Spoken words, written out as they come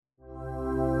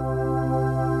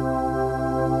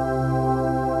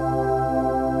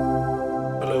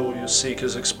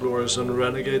seekers, explorers, and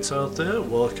renegades out there.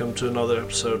 Welcome to another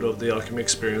episode of the Alchemy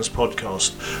Experience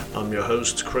podcast. I'm your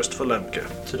host, Christopher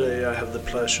Lemke. Today I have the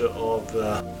pleasure of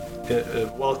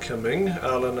welcoming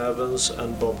Allyn Evans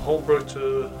and Bob Holbrook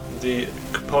to the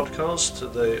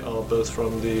podcast. They are both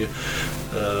from the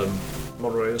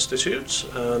Monroe Institute,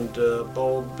 and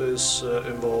Bob is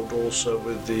involved also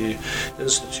with the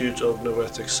Institute of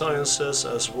Noetic Sciences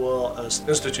as well as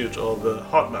Institute of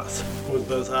HeartMath. With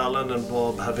both Allyn and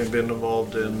Bob having been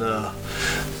involved in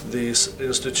these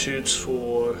institutes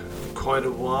for quite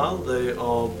a while, they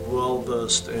are well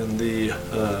versed in the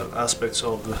aspects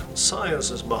of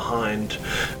sciences behind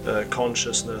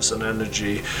consciousness and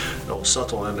energy, or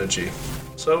subtle energy.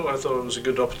 So I thought it was a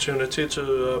good opportunity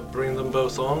to bring them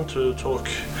both on to talk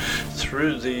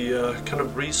through the kind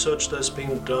of research that's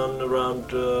being done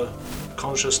around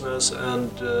consciousness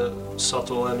and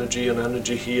subtle energy and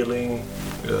energy healing,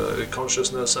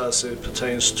 consciousness as it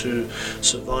pertains to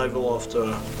survival after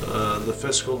the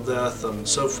physical death and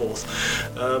so forth.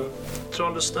 To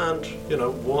understand,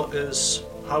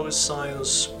 how is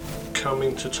science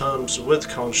coming to terms with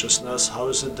consciousness? How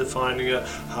is it defining it?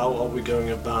 How are we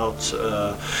going about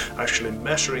actually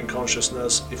measuring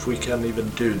consciousness, if we can even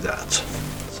do that?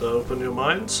 So open your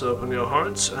minds, open your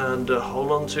hearts, and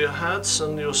hold on to your hats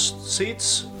and your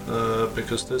seats,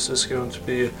 because this is going to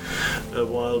be a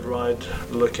wild ride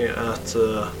looking at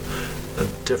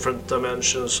different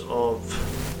dimensions of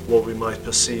what we might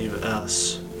perceive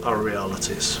as our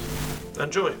realities.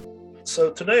 Enjoy!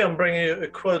 So today I'm bringing you a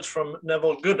quote from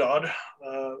Neville Goddard,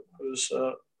 who's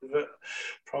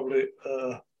probably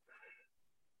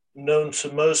known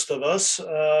to most of us.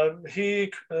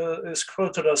 He is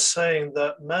quoted as saying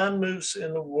that man moves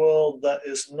in a world that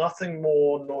is nothing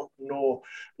more nor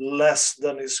less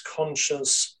than his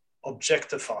conscience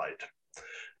objectified.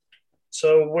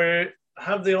 So we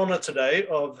have the honor today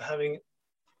of having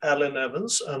Allyn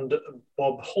Evans and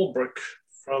Bob Holbrook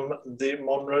from the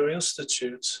Monroe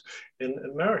Institute in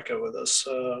America with us,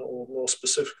 or more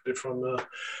specifically from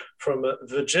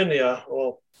Virginia.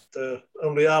 Well,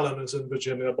 only Allyn is in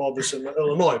Virginia, Bob is in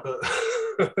Illinois, but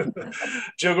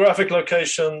geographic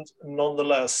location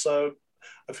nonetheless. So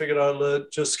I figured I'll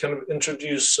just kind of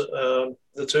introduce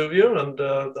the two of you, and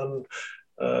then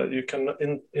you can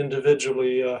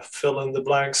individually fill in the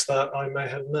blanks that I may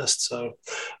have missed. So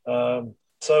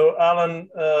Allyn,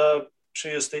 she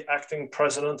is the acting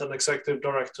president and executive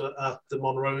director at the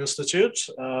Monroe Institute,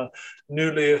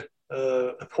 newly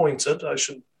appointed, I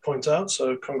should point out,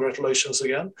 so congratulations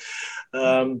again.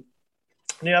 You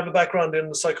have a background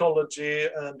in psychology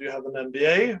and you have an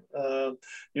MBA.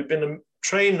 You've been a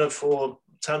trainer for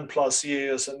 10 plus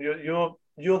years, and you're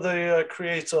the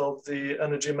creator of the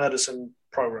energy medicine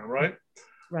program, right?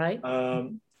 Right.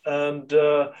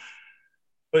 But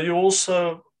you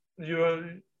also,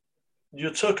 you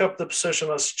took up the position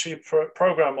as chief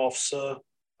program officer,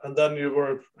 and then you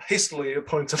were hastily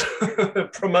promoted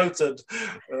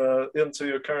into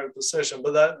your current position.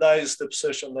 But that is the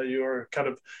position that you are kind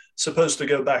of supposed to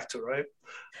go back to, right?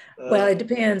 Well, it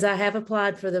depends. I have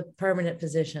applied for the permanent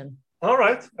position. All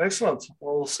right, excellent.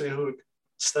 We'll see who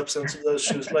steps into those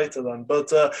shoes later then.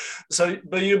 But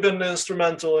you've been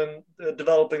instrumental in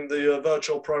developing the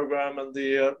virtual program and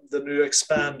the new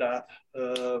Expand app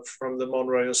from the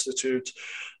Monroe Institute.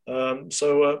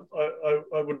 So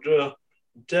I would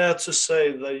dare to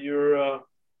say that you're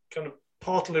kind of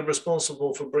partly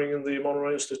responsible for bringing the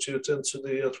Monroe Institute into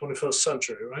the 21st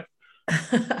century, right?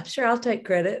 I'm sure I'll take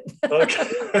credit.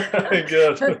 Okay,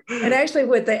 good. And actually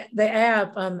with the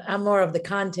app, I'm more of the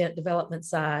content development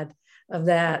side of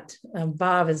that.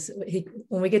 Bob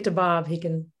when we get to Bob, he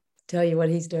can tell you what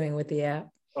he's doing with the app.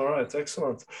 All right,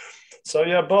 excellent. So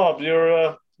yeah, Bob,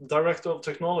 you're director of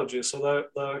technology, so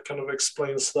that kind of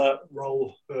explains that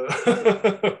role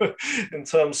in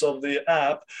terms of the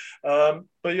app.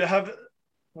 But you have,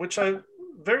 which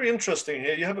very interesting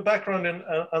here, you have a background in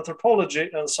anthropology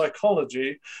and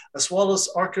psychology as well as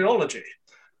archaeology,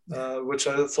 which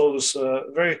I thought was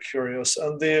very curious.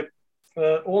 And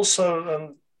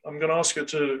also, I'm going to ask you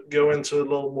to go into a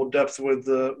little more depth with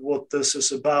what this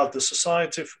is about. The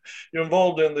society, you're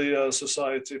involved in the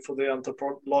Society for the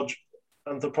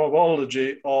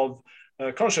Anthropology of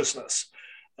Consciousness.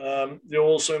 You're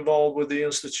also involved with the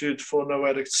Institute for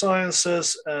Noetic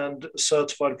Sciences and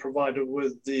certified provider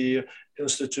with the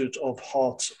Institute of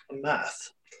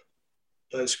HeartMath.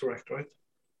 That is correct, right?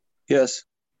 Yes.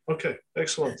 Okay,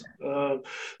 excellent.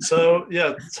 So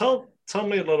yeah, tell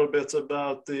me a little bit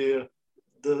about the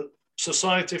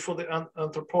Society for the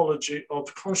Anthropology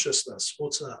of Consciousness.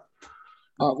 What's that?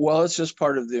 Well, it's just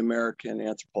part of the American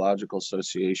Anthropological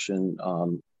Association.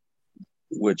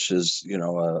 which is,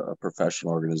 a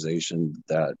professional organization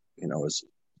that, is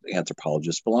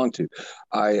anthropologists belong to.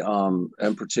 I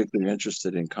am particularly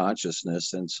interested in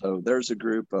consciousness. And so there's a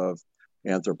group of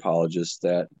anthropologists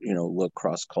that, look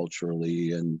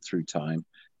cross-culturally and through time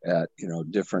at,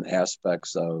 different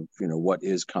aspects of, what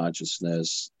is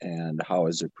consciousness and how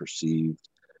is it perceived,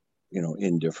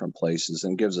 in different places,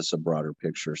 and gives us a broader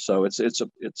picture. So it's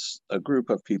a group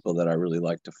of people that I really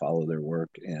like to follow their work,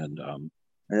 and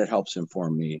it helps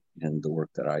inform me in the work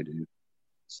that I do.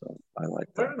 So I like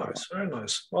that. Very nice, very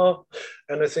nice. Well,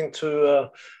 anything to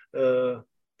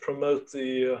promote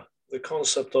the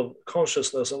concept of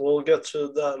consciousness, and we'll get to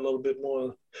that a little bit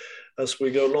more as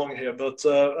we go along here. But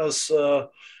as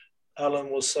Allyn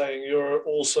was saying, you're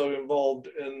also involved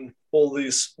in all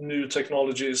these new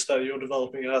technologies that you're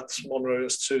developing at Monroe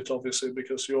Institute, obviously,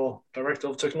 because you're Director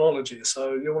of Technology.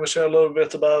 So you want to share a little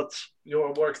bit about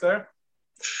your work there?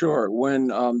 Sure. When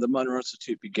the Monroe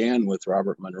Institute began with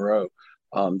Robert Monroe,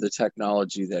 the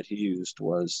technology that he used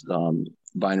was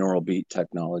binaural beat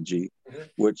technology,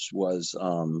 which was,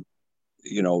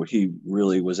 he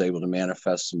really was able to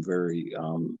manifest some very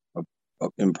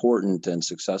important and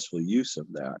successful use of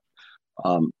that.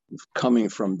 Coming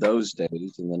from those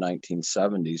days in the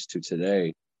 1970s to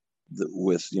today,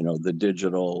 with the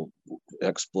digital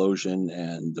explosion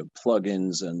and the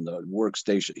plugins and the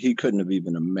workstation, he couldn't have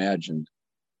even imagined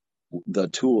the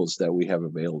tools that we have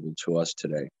available to us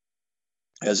today.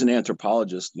 As an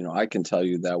anthropologist, I can tell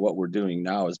you that what we're doing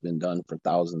now has been done for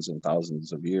thousands and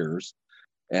thousands of years,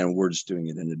 and we're just doing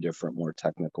it in a different, more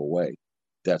technical way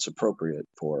that's appropriate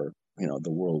for,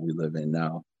 the world we live in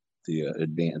now, the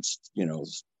advanced,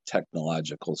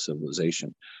 technological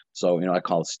civilization. So, I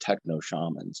call us techno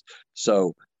shamans.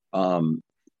 So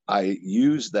I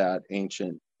use that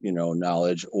ancient,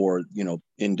 knowledge, or,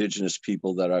 indigenous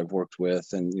people that I've worked with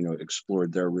and,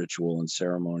 explored their ritual and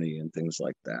ceremony and things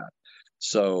like that.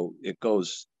 So it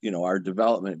goes, our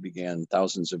development began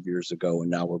thousands of years ago, and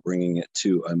now we're bringing it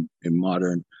to a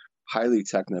modern, highly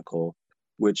technical,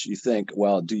 which you think,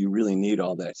 well, do you really need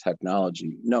all that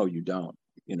technology? No, you don't.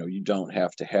 You don't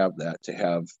have to have that to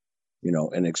have,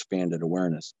 an expanded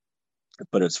awareness,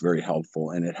 but it's very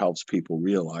helpful, and it helps people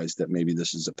realize that maybe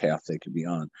this is a path they could be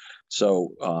on.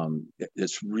 So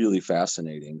it's really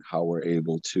fascinating how we're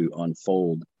able to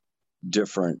unfold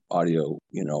different audio,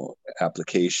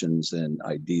 applications and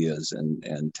ideas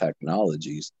and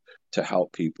technologies to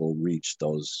help people reach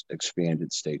those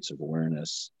expanded states of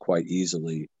awareness quite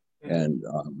easily and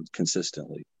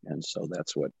consistently. And so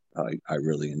that's what I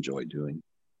really enjoy doing.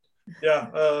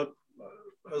 Yeah,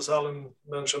 as Allyn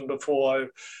mentioned before,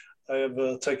 I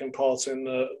have taken part in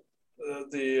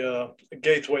the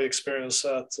gateway experience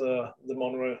at the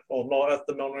Monroe, or not at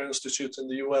the Monroe Institute in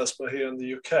the US, but here in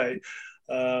the UK.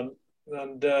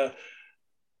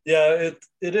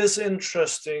 It is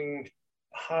interesting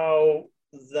how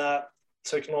that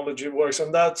technology works,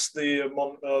 and that's the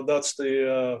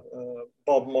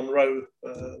Bob Monroe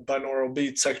binaural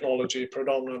beat technology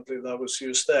predominantly that was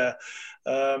used there.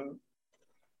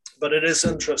 But it is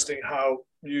interesting how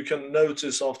you can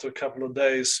notice after a couple of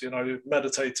days, you're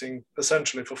meditating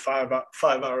essentially for 5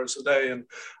 hours a day, and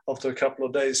after a couple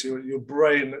of days, your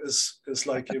brain is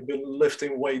like you've been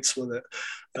lifting weights with it.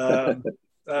 And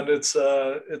it's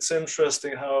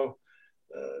interesting how,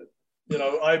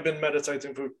 I've been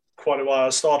meditating for quite a while. I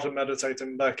started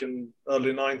meditating back in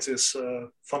early 90s.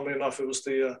 Funnily enough, it was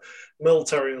the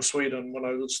military in Sweden when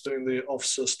I was doing the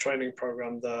officers training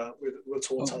program there. We were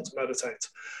taught how to meditate.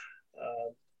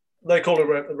 They call it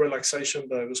relaxation,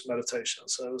 but it was meditation.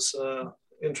 So it was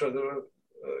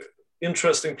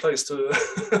interesting place to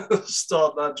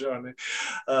start that journey.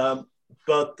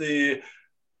 But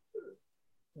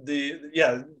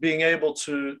being able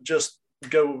to just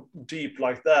go deep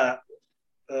like that,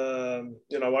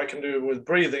 I can do it with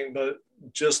breathing, but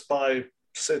just by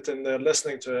sitting there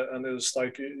listening to it, and it's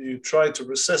like you try to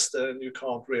resist it and you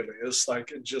can't really. It's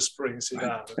like it just brings you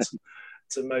down. It's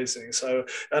amazing. So,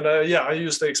 and I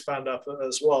use the Expand app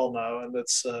as well now, and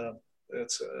it's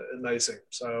amazing.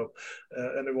 So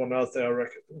anyone out there,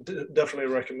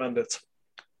 definitely recommend it.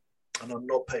 And I'm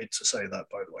not paid to say that,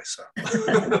 by the way.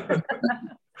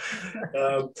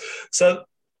 So, so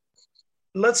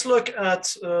let's look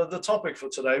at the topic for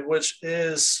today, which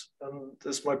is, and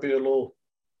this might be a little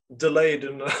delayed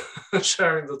in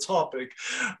sharing the topic,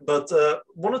 but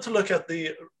wanted to look at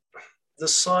the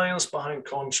science behind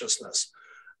consciousness.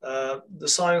 The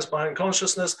science behind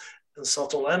consciousness and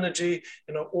subtle energy,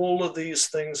 all of these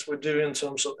things we do in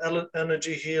terms of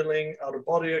energy healing,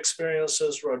 out-of-body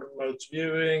experiences, remote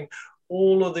viewing,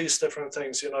 all of these different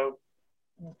things,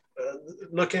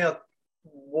 looking at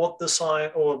what the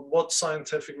science or what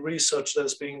scientific research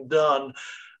that's being done.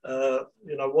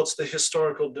 What's the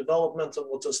historical development and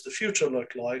what does the future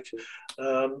look like?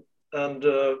 And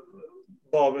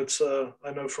Bob, it's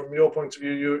I know from your point of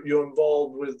view, you're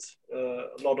involved with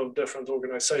a lot of different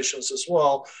organizations as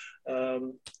well,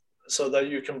 so that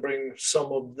you can bring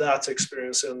some of that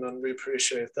experience in, and we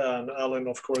appreciate that. And Allyn,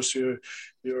 of course, you're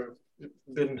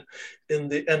been in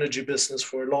the energy business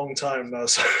for a long time now,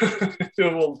 so you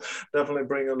will definitely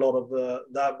bring a lot of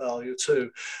that value too.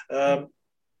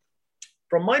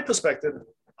 From my perspective,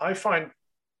 I find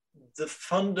the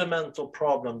fundamental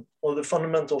problem or the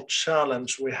fundamental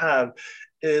challenge we have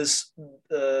is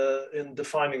in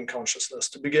defining consciousness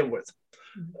to begin with.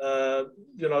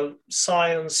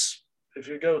 Science, if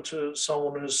you go to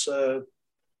someone who's,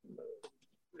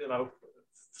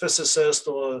 physicist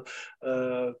or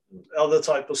other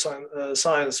type of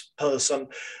science person,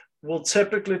 will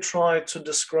typically try to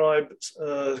describe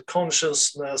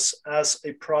consciousness as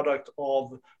a product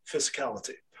of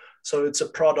physicality. So it's a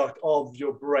product of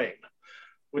your brain,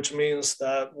 which means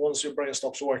that once your brain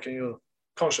stops working, your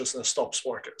consciousness stops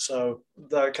working. So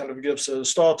that kind of gives a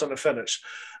start and a finish.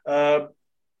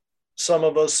 Some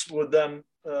of us would then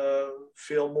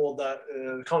feel more that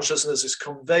consciousness is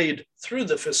conveyed through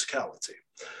the physicality.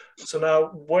 So now,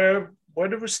 where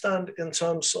do we stand in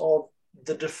terms of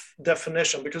the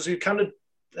definition? Because you kind of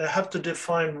have to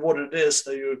define what it is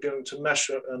that you're going to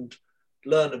measure and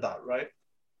learn about, right?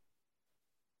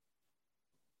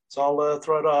 So I'll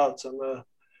throw it out, and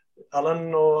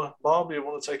Allyn or Bob, you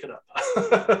want to take it up?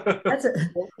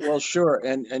 Well, sure,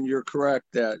 and you're correct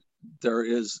that there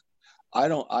is.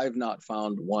 I've not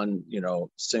found one,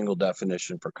 single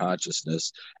definition for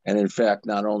consciousness, and in fact,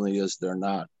 not only is there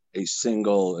not a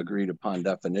single agreed upon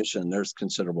definition, there's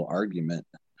considerable argument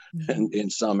in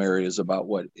some areas about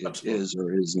what it is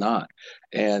or is not,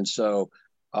 and so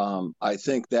I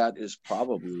think that is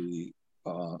probably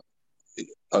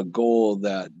a goal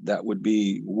that would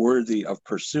be worthy of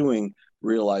pursuing,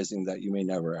 realizing that you may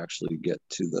never actually get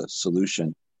to the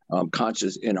solution.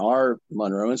 In our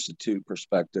Monroe Institute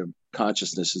perspective,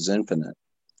 consciousness is infinite.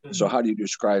 Mm-hmm. So how do you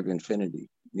describe infinity?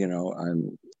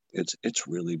 It's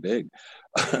really big.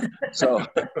 So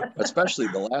especially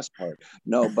the last part.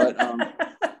 No, but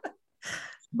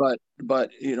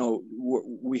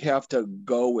we have to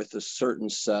go with a certain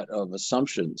set of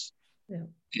assumptions. Yeah.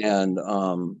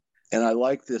 And I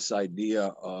like this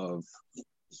idea of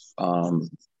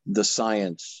the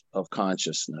science of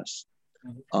consciousness,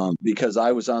 because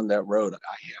I was on that road.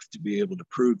 I have to be able to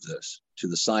prove this to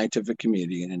the scientific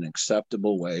community in an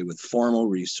acceptable way with formal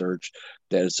research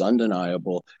that it's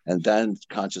undeniable, and then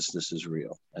consciousness is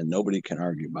real and nobody can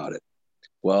argue about it.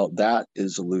 Well, that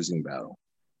is a losing battle.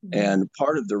 Mm-hmm. And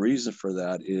part of the reason for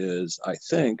that is, I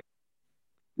think,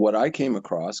 what I came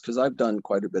across, because I've done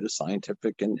quite a bit of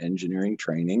scientific and engineering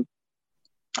training,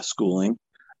 schooling,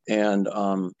 and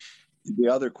the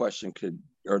other question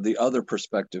the other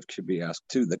perspective could be asked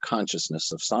too, the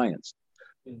consciousness of science.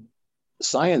 Mm.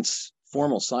 Science,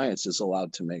 formal science, is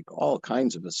allowed to make all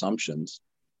kinds of assumptions,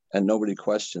 and nobody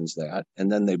questions that.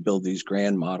 And then they build these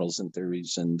grand models and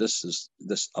theories, and this is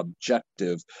this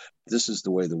objective, this is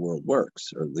the way the world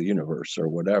works, or the universe, or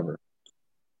whatever.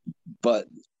 But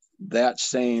that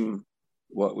same,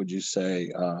 what would you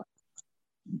say,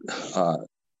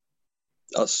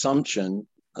 assumption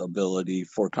ability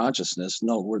for consciousness,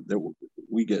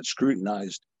 we get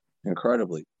scrutinized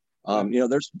incredibly.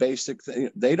 There's basic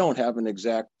they don't have an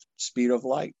exact speed of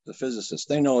light. The physicists,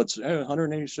 they know it's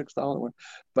 186,000,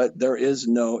 but there is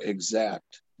no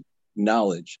exact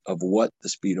knowledge of what the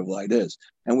speed of light is.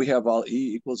 And we have all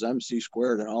E equals mc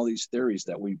squared and all these theories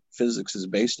that physics is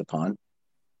based upon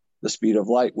the speed of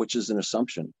light, which is an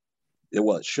assumption.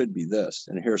 It should be this,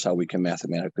 and here's how we can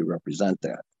mathematically represent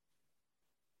that.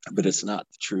 But it's not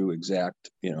the true exact,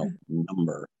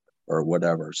 number or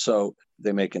whatever. So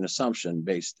they make an assumption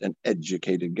based an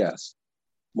educated guess.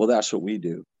 Well, that's what we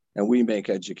do. And we make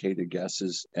educated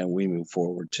guesses and we move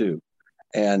forward too.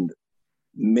 And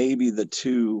maybe the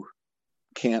two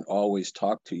can't always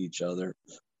talk to each other.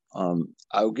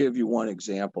 I'll give you one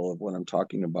example of what I'm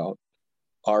talking about,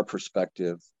 our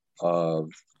perspective of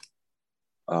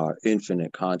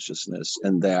infinite consciousness,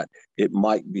 and that it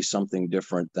might be something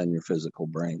different than your physical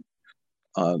brain.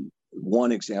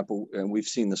 One example, and we've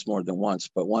seen this more than once,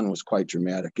 but one was quite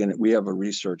dramatic. And we have a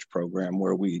research program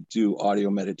where we do audio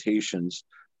meditations,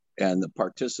 and the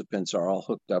participants are all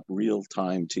hooked up real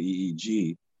time to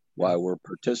EEG while we're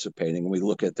participating. We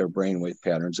look at their brainwave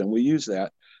patterns, and we use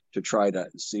that to try to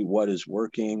see what is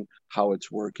working, how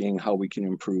it's working, how we can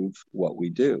improve what we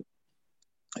do.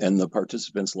 And the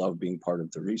participants love being part of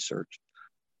the research.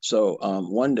 So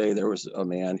one day there was a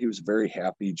man, he was a very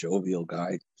happy, jovial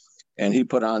guy, and he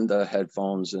put on the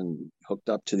headphones and hooked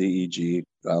up to the EEG.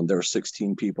 There were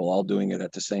 16 people all doing it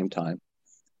at the same time.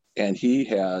 And he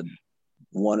had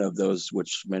one of those,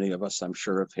 which many of us I'm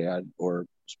sure have had or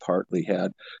partly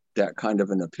had, that kind of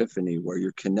an epiphany where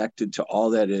you're connected to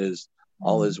all that is,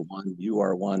 all is one, you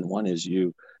are one is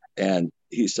you. And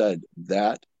he said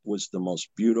that was the most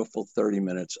beautiful 30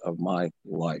 minutes of my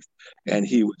life. And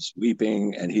he was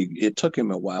weeping, and it took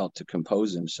him a while to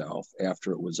compose himself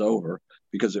after it was over,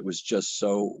 because it was just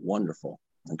so wonderful.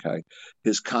 Okay.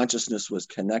 His consciousness was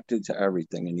connected to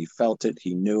everything, and he felt it,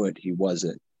 he knew it, he was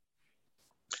it.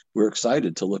 We're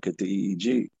excited to look at the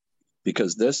EEG,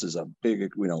 because this is a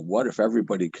big, what if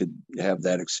everybody could have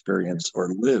that experience or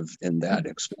live in that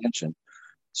expansion?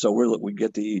 So we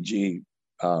get the EEG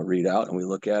readout and we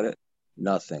look at it,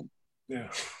 nothing. Yeah.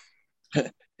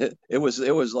 it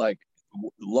was like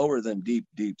lower than deep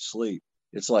sleep.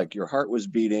 It's like your heart was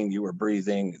beating, you were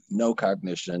breathing, no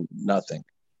cognition, nothing.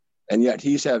 And yet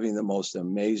he's having the most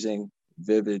amazing,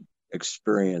 vivid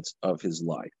experience of his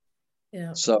life.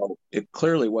 Yeah. So it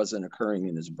clearly wasn't occurring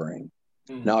in his brain.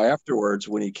 Mm. Now, afterwards,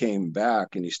 when he came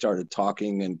back and he started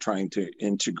talking and trying to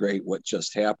integrate what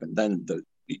just happened, then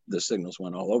the signals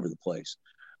went all over the place.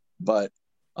 But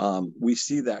we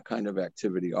see that kind of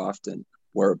activity often,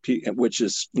 which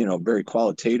is, very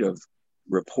qualitative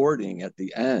reporting at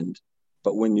the end.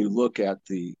 But when you look at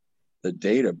the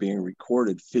data being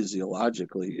recorded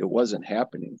physiologically, it wasn't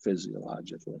happening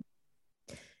physiologically.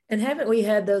 And haven't we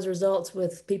had those results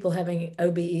with people having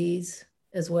OBEs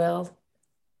as well?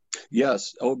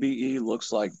 Yes, OBE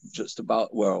looks like just about,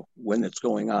 when it's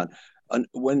going on. And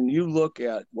when you look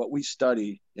at what we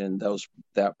study in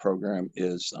that program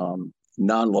is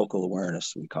non-local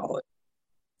awareness, we call it.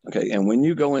 Okay, and when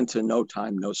you go into no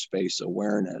time, no space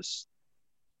awareness,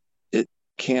 it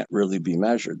can't really be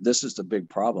measured. This is the big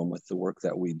problem with the work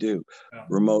that we do. Yeah.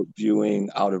 Remote viewing,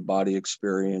 out-of-body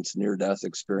experience, near-death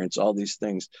experience, all these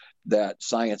things that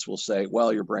science will say,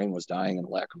 well, your brain was dying and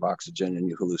lack of oxygen and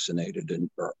you hallucinated, and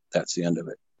that's the end of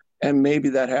it. And maybe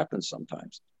that happens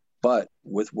sometimes. But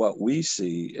with what we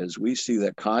see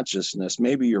that consciousness,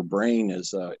 maybe your brain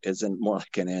isn't more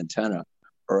like an antenna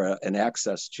or an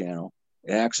access channel,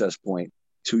 an access point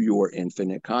to your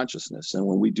infinite consciousness. And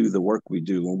when we do the work we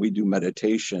do, when we do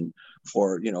meditation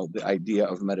for, the idea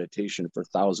of meditation for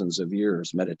thousands of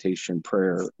years, meditation,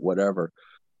 prayer, whatever,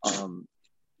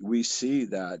 we see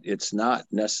that it's not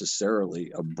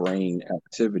necessarily a brain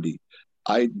activity.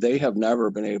 They have never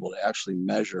been able to actually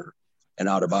measure an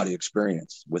out-of-body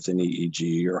experience with an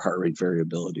EEG or heart rate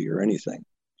variability or anything.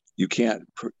 You can't,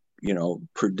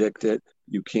 predict it.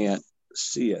 You can't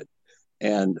see it.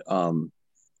 And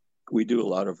we do a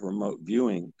lot of remote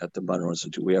viewing at the Monroe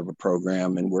Institute. We have a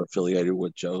program, and we're affiliated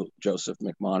with Joseph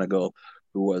McMoneagle,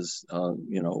 who was,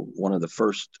 one of the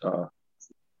first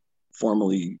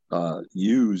formally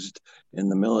used in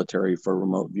the military for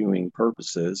remote viewing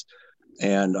purposes.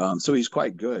 And so he's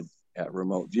quite good at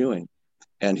remote viewing.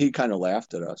 And he kind of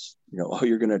laughed at us, oh,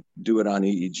 you're going to do it on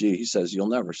EEG. He says, you'll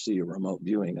never see a remote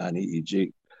viewing on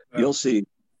EEG. Yeah. You'll see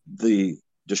the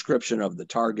description of the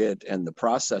target and the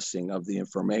processing of the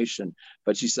information,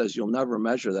 but she says, you'll never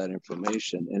measure that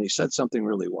information. And he said something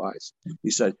really wise.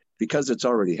 He said, because it's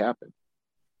already happened.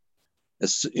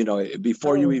 It's,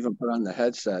 before you even put on the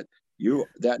headset,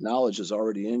 that knowledge is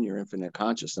already in your infinite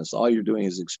consciousness. All you're doing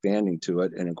is expanding to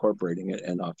it and incorporating it,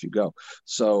 and off you go.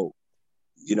 So,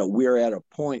 we're at a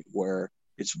point where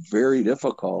it's very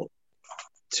difficult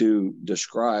to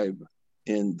describe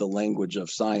in the language of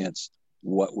science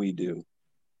what we do.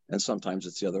 And sometimes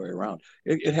it's the other way around.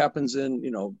 It happens in,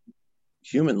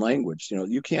 human language.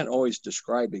 You can't always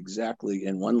describe exactly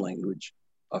in one language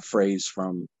a phrase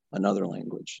from another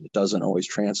language. It doesn't always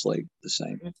translate the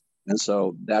same. And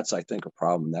so that's, I think, a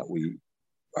problem that we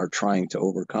are trying to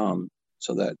overcome,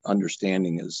 so that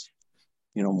understanding is,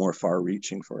 more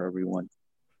far-reaching for everyone.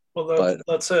 Well,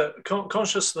 that's it.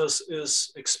 Consciousness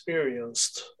is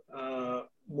experienced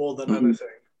more than anything.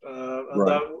 And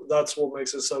right. That's what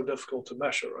makes it so difficult to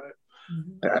measure, right?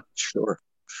 Yeah, sure.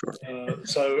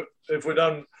 So if we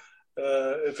don't,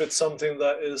 if it's something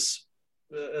that is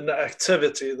an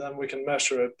activity, then we can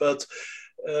measure it. But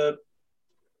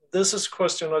this is a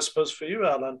question, I suppose, for you,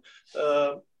 Allyn.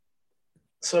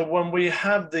 So when we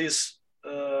have these,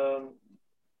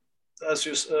 as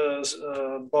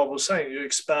Bob was saying, you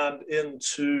expand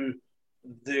into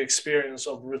the experience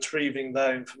of retrieving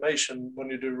that information when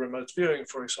you do remote viewing,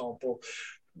 for example.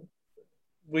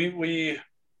 We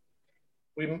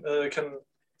can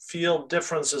feel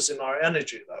differences in our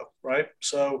energy, though, right?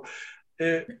 So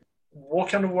what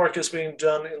kind of work is being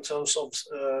done in terms of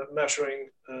measuring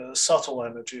subtle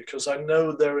energy? Because I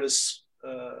know there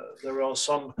are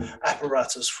some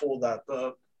apparatus for that,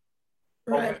 but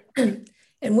right.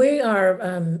 And we are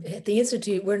at the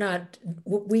Institute,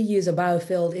 we use a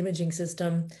biofield imaging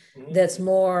system that's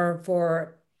more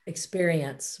for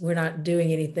experience. We're not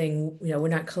doing anything, we're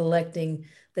not collecting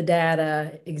the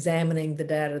data, examining the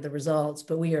data, the results,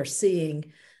 but we are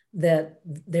seeing that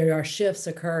there are shifts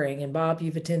occurring. And Bob,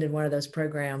 you've attended one of those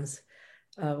programs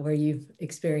where you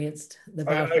experienced the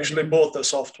biofield. I actually bought the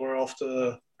software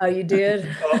after. Oh, you did?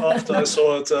 After I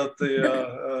saw it at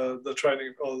the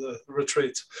training or the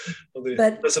retreat or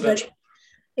the residential. But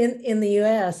in the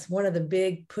US, one of the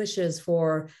big pushes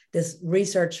for this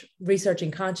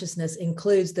researching consciousness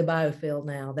includes the biofield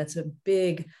now. That's a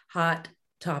big, hot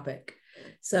topic.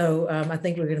 So I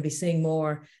think we're going to be seeing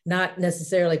more, not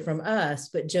necessarily from us,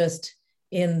 but just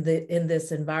in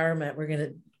this environment, we're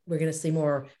going to see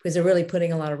more, because they're really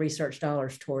putting a lot of research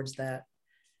dollars towards that.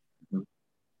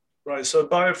 Right. So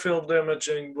biofield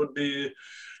imaging would be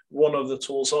one of the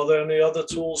tools. Are there any other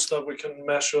tools that we can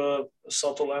measure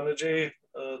subtle energy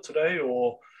today?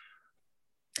 Or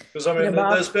because I mean,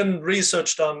 there's been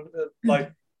research done,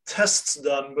 like tests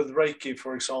done with Reiki,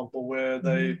 for example, where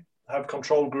they have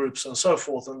control groups and so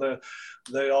forth, and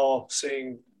they are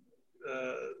seeing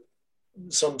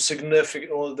some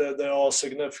significant, or there are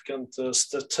significant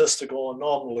statistical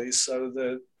anomalies. So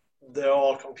there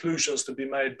are conclusions to be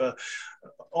made, but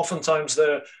oftentimes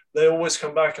they always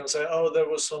come back and say, oh, there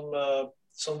was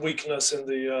some weakness in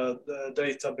the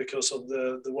data because of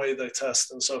the way they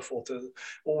test and so forth. It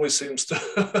always seems to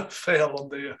fail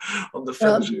on the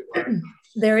fellowship.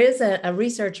 There is a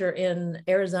researcher in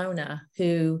Arizona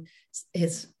who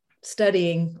is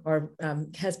studying or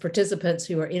has participants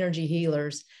who are energy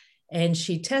healers, and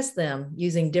she tests them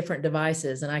using different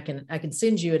devices. And I can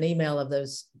send you an email of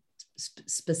those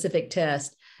specific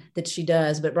tests that she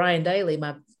does. But Brian Daly,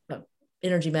 my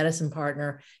energy medicine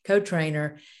partner,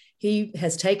 co-trainer, he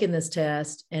has taken this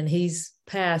test and he's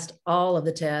passed all of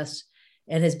the tests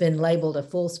and has been labeled a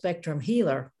full spectrum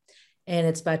healer. And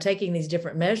it's by taking these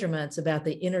different measurements about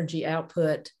the energy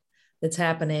output that's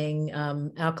happening,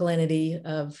 alkalinity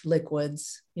of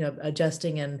liquids,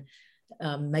 adjusting and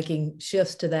making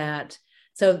shifts to that.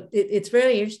 So it's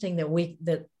very interesting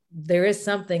that there is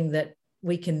something that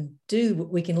we can do.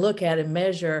 We can look at and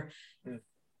measure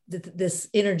that this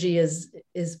energy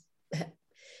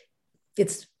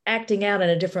it's acting out in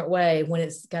a different way when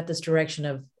it's got this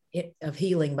direction of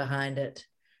healing behind it.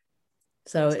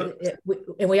 So,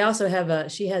 and we also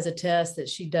she has a test that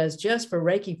she does just for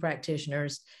Reiki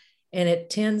practitioners, and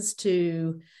it tends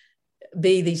to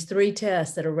be these 3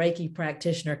 tests that a Reiki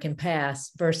practitioner can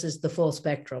pass versus the full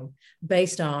spectrum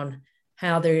based on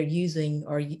how they're using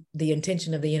or the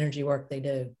intention of the energy work they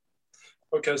do.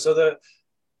 Okay, so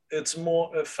it's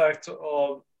more a factor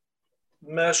of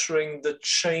measuring the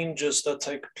changes that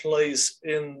take place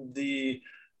in the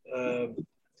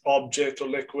object or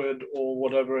liquid or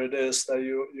whatever it is that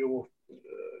you're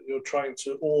trying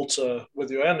to alter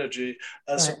with your energy,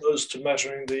 as opposed to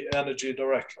measuring the energy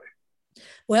directly.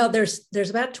 Well, there's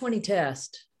about 20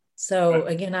 tests. So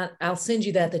again, I'll send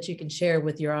you that you can share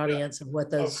with your audience of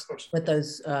what those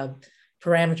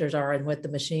parameters are and what the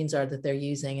machines are that they're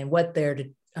using and what they're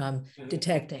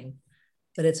detecting.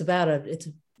 But it's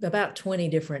about 20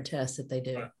 different tests that they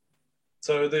do. Right.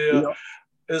 So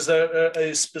is there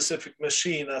a specific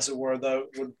machine, as it were,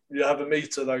 that you have a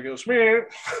meter that goes?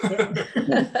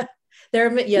 There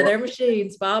are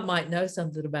machines. Bob might know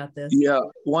something about this. Yeah,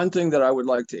 one thing that I would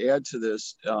like to add to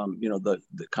this, the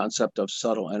concept of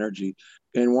subtle energy.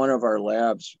 In one of our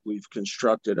labs, we've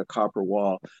constructed a copper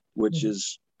wall, which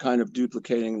is kind of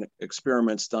duplicating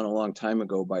experiments done a long time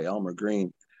ago by Elmer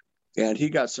Green. And he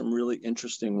got some really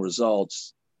interesting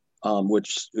results,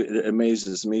 which it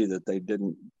amazes me that they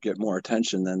didn't get more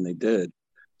attention than they did.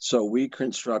 So we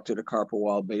constructed a copper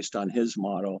wall based on his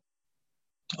model.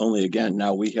 Only again,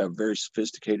 now we have very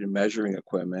sophisticated measuring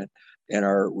equipment, and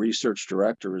our research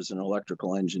director is an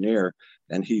electrical engineer,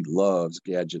 and he loves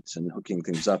gadgets and hooking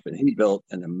things up. And he built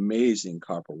an amazing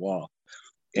copper wall.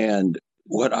 And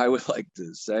what I would like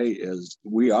to say is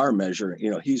we are measuring,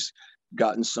 he's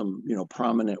gotten some,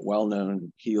 prominent,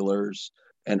 well-known healers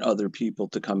and other people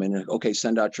to come in and, okay,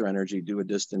 send out your energy, do a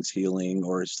distance healing,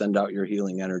 or send out your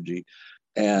healing energy.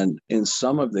 And in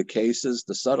some of the cases,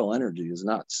 the subtle energy is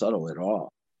not subtle at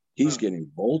all. He's getting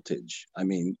voltage. I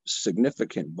mean,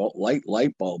 significant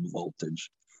light bulb voltage.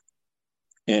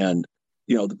 And,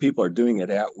 the people are doing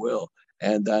it at will.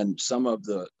 And then some of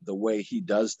the way he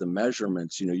does the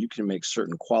measurements, you can make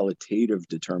certain qualitative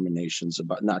determinations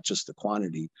about not just the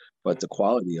quantity, but the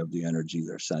quality of the energy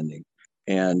they're sending.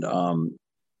 And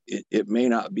it may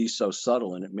not be so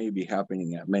subtle, and it may be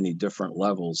happening at many different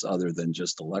levels other than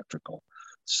just electrical.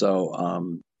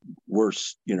 So we're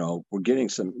getting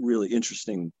some really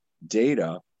interesting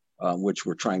data, which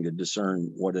we're trying to discern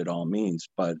what it all means.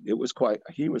 But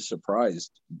he was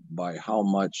surprised by how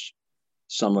much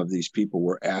some of these people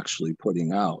were actually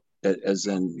putting out, as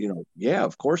in, yeah,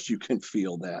 of course you can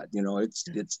feel that,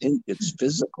 it's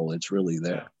physical, it's really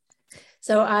there.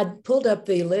 So I pulled up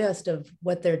the list of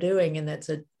what they're doing, and that's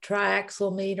a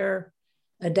triaxial meter,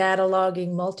 a data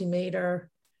logging multimeter,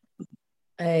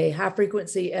 a high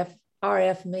frequency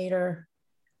RF meter,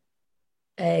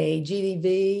 a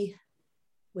GDV,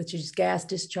 which is gas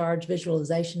discharge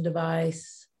visualization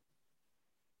device,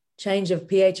 change of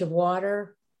pH of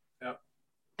water,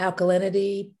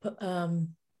 alkalinity,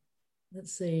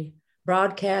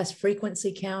 broadcast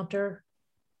frequency counter.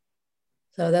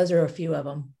 So those are a few of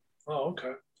them. Oh,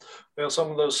 okay. Yeah, some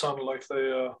of those sound like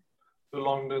they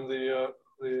belonged in the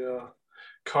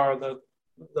car that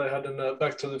they had in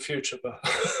Back to the Future, but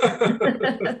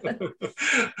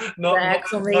not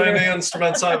any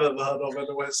instruments I've ever heard of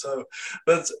anyway. So,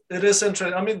 but it is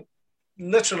interesting. I mean,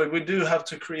 literally, we do have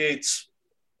to create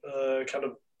kind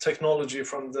of technology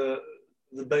from the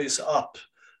base up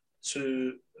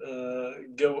to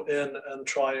go in and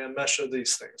try and measure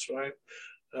these things, right?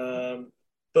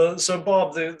 But so,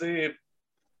 Bob, the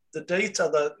data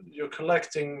that you're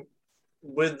collecting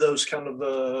with those kind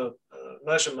of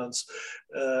measurements,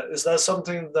 is that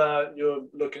something that you're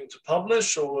looking to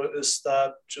publish, or is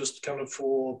that just kind of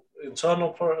for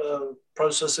internal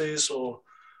processes, or?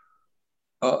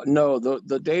 No,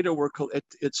 the data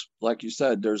it's like you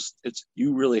said,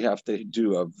 you really have to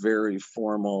do a very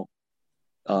formal,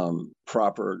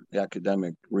 proper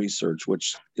academic research,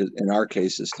 which in our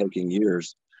case is taking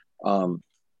years.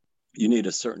 You need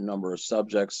a certain number of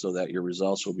subjects so that your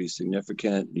results will be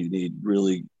significant. You need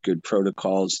really good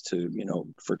protocols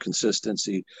for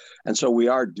consistency. And so we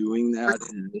are doing that,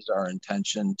 and it is our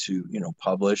intention to,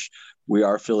 publish. We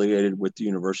are affiliated with the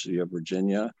University of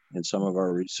Virginia in some of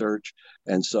our research.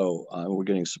 And so we're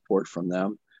getting support from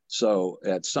them. So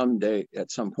at some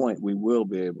point, we will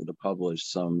be able to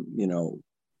publish some,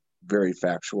 very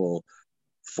factual,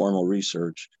 formal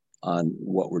research on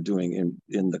what we're doing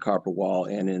in the copper wall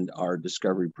and in our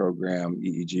discovery program,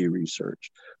 EEG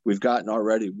research. We've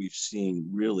seen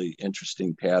really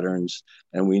interesting patterns,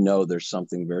 and we know there's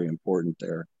something very important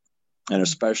there. And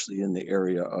especially in the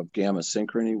area of gamma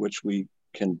synchrony, which we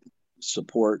can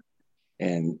support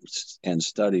and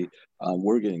study,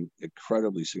 we're getting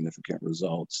incredibly significant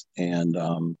results. And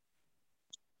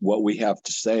what we have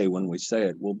to say when we say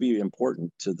it will be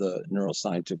important to the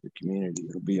neuroscientific community.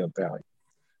 It'll be of value.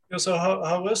 Yeah, so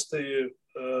how is the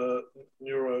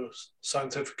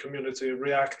neuroscientific community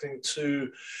reacting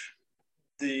to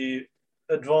the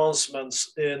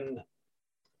advancements in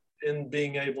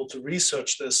being able to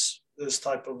research this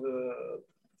types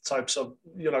of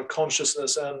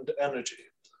consciousness and energy?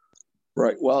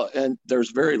 Right. Well, and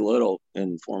there's very little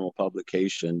in formal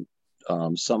publication.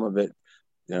 Some of it,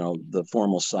 the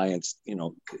formal science,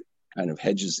 kind of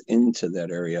hedges into that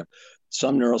area.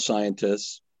 Some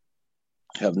neuroscientists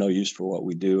have no use for what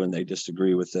we do, and they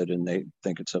disagree with it, and they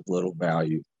think it's of little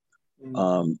value.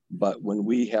 But when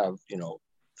we have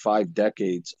 5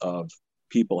 decades of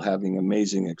people having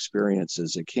amazing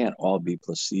experiences, it can't all be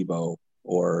placebo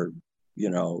or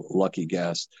lucky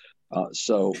guess.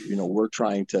 So we're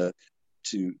trying to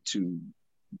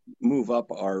move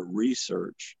up our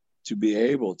research to be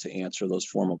able to answer those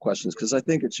formal questions, because I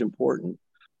think it's important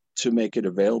to make it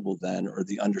available then, or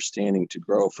the understanding to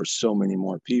grow for so many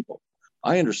more people.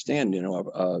 I understand, a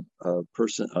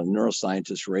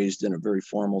neuroscientist raised in a very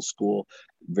formal school,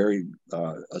 very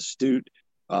astute,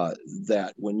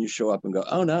 that when you show up and go,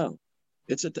 oh no,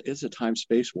 it's a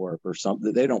time-space warp or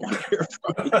something, they don't want to hear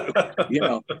from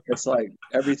you. It's like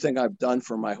everything I've done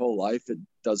for my whole life, it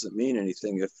doesn't mean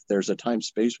anything if there's a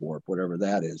time-space warp, whatever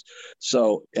that is.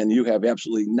 So, and you have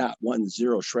absolutely not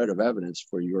 0 shred of evidence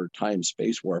for your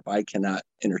time-space warp. I cannot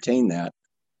entertain that,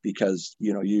 because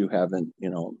you haven't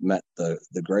met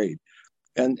the grade.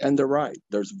 And they're right.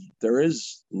 There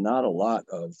is not a lot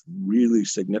of really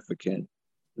significant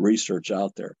research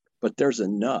out there, but there's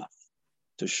enough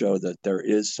to show that there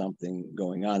is something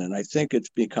going on. And I think it's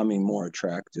becoming more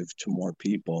attractive to more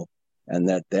people, and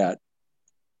that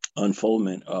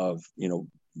unfoldment of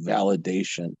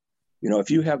validation.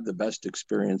 If you have the best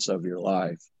experience of your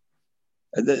life,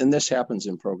 and this happens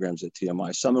in programs at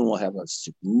TMI. Someone will have a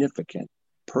significant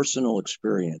personal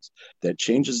experience that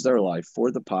changes their life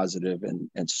for the positive,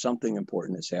 and something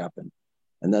important has happened.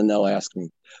 And then they'll ask me,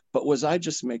 but was I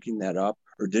just making that up,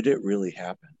 or did it really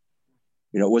happen?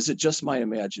 Was it just my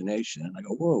imagination? And I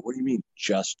go, whoa, what do you mean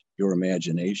just your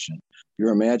imagination?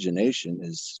 Your imagination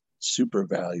is super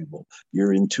valuable.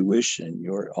 Your intuition,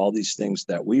 all these things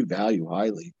that we value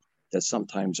highly that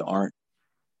sometimes aren't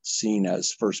seen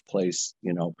as first place,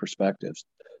 perspectives.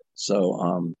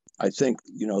 So I think,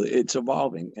 it's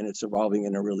evolving, and it's evolving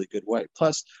in a really good way.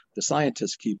 Plus, the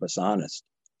scientists keep us honest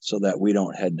so that we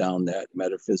don't head down that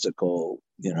metaphysical,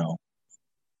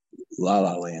 la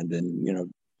la land. And,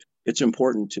 it's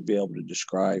important to be able to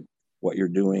describe what you're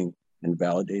doing and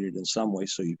validate it in some way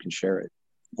so you can share it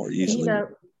more easily.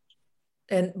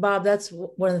 And Bob, that's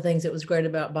one of the things that was great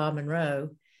about Bob Monroe.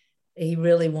 He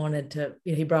really wanted to,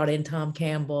 he brought in Tom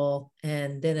Campbell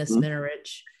and Dennis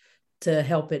Minerich to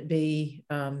help it be,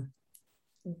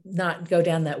 not go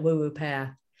down that woo-woo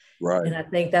path. Right. And I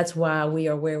think that's why we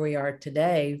are where we are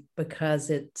today,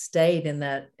 because it stayed in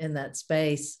that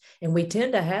space. And we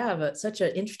tend to have such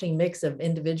an interesting mix of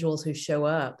individuals who show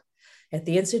up at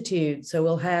the Institute. So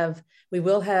we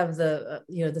will have the,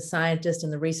 the scientists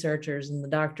and the researchers and the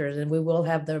doctors, and we will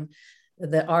have the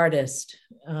artist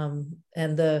and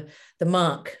the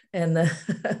monk and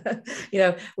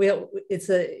it's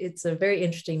a very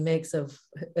interesting mix of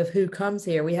who comes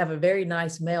here. We have a very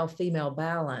nice male female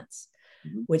balance,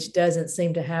 which doesn't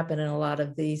seem to happen in a lot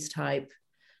of these type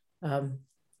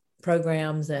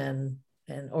programs and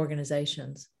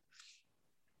organizations.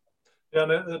 Yeah,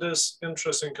 and it is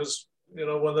interesting because,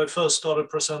 when they first started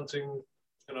presenting,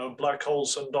 black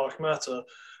holes and dark matter,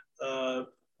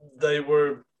 they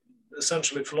were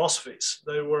essentially philosophies.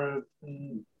 There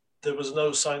was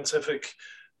no scientific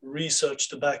research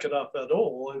to back it up at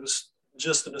all. It was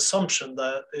just an assumption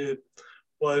that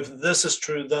if this is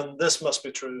true, then this must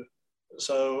be true.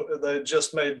 So they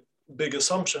just made big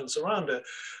assumptions around it.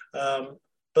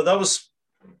 But that was,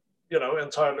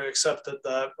 entirely accepted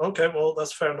that, okay, well,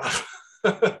 that's fair enough.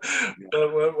 But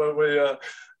when we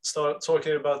start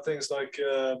talking about things like,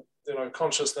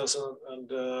 consciousness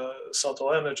and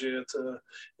subtle energy,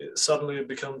 it suddenly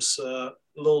becomes a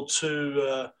little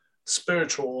too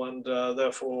spiritual, and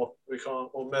therefore we can't,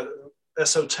 or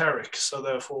esoteric. So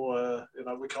therefore,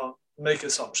 we can't make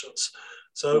assumptions.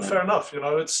 So fair enough.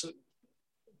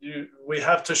 We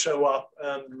have to show up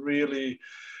and really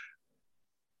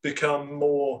become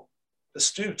more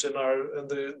astute in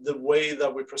the way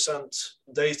that we present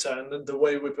data and the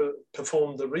way we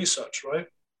perform the research, right?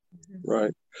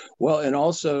 Right. Well, and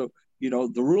also,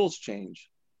 the rules change.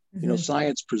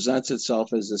 Science presents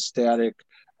itself as a static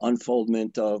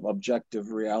unfoldment of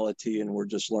objective reality, and we're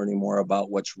just learning more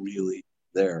about what's really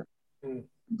there.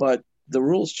 But the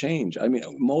rules change. I mean,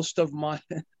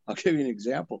 I'll give you an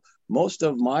example. Most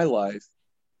of my life,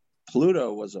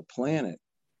 Pluto was a planet.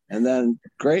 And then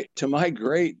to my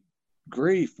great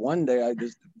grief, one day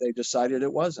they decided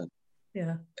it wasn't.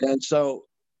 Yeah. And so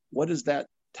what does that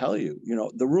tell you?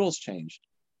 The rules changed.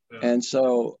 Yeah. And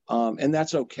so, and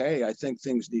that's okay. I think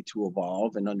things need to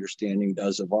evolve, and understanding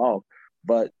does evolve,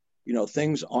 but,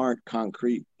 things aren't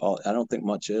concrete. I don't think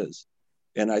much is.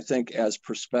 And I think as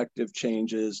perspective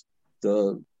changes,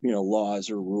 the, laws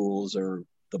or rules or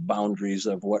the boundaries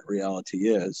of what reality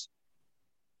is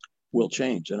will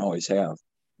change, and always have.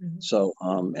 So,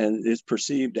 and it's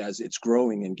perceived as it's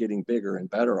growing and getting bigger and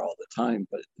better all the time,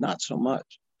 but not so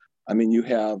much. I mean, you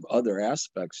have other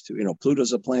aspects to,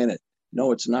 Pluto's a planet.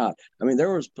 No, it's not. I mean,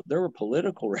 there were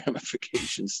political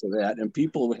ramifications to that, and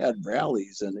people had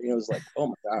rallies, and it was like, oh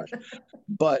my gosh.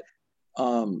 But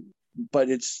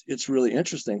it's really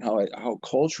interesting how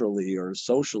culturally or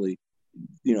socially,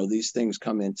 these things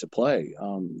come into play.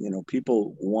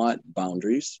 People want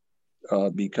boundaries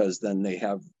because then they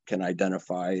can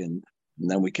identify, and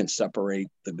then we can separate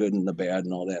the good and the bad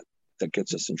and all that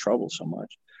gets us in trouble so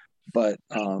much. But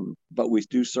we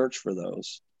do search for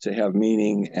those to have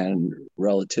meaning and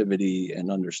relativity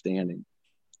and understanding.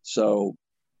 So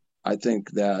I think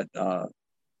that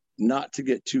not to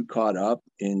get too caught up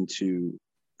into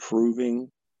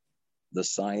proving the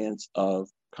science of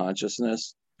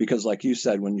consciousness, because like you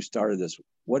said, when you started this,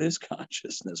 what is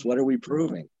consciousness? What are we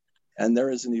proving? And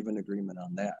there isn't even agreement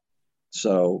on that.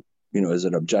 So, is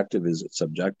it objective? Is it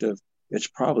subjective? It's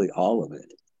probably all of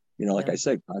it. Like I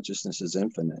said, consciousness is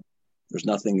infinite. There's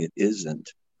nothing it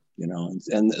isn't,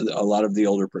 and a lot of the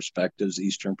older perspectives,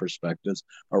 Eastern perspectives,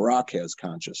 a rock has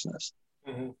consciousness.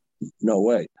 No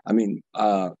way. I mean,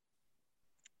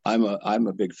 I'm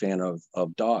a big fan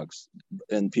of dogs,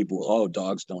 and people, oh,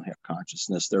 dogs don't have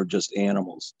consciousness, they're just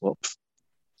animals. Well,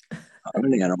 I'm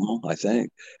an animal, I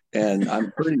think, and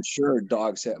I'm pretty sure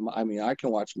dogs have. I mean, I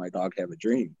can watch my dog have a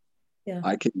dream. Yeah.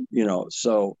 I can,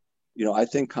 so I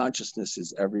think consciousness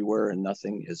is everywhere, and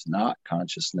nothing is not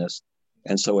consciousness,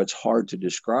 and so it's hard to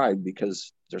describe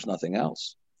because there's nothing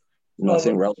else,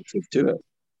 nothing relative to it.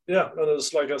 Yeah, and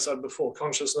it's like I said before,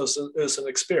 consciousness is an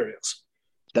experience.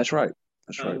 That's right.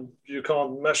 That's right. And you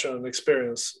can't measure an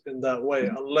experience in that way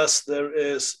unless there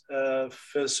is a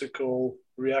physical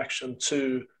reaction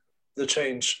to the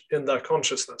change in that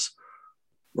consciousness.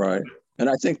 Right. And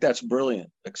I think that's brilliant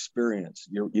experience.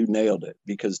 You nailed it,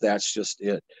 because that's just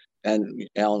it. And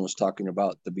Allyn was talking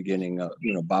about the beginning of,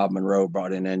 Bob Monroe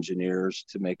brought in engineers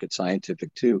to make it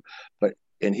scientific too.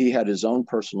 And he had his own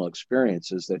personal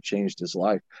experiences that changed his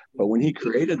life. But when he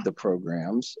created the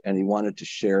programs and he wanted to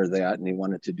share that and he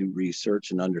wanted to do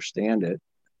research and understand it,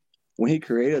 when he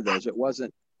created those, it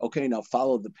wasn't, okay, now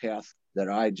follow the path that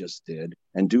I just did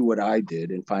and do what I did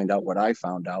and find out what I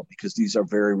found out, because these are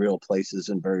very real places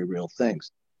and very real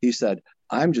things. He said,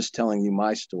 I'm just telling you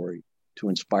my story to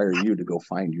inspire you to go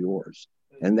find yours.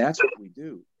 And that's what we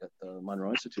do at the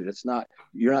Monroe Institute. It's not,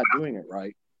 you're not doing it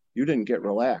right. You didn't get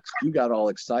relaxed. You got all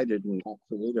excited and all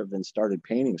creative and started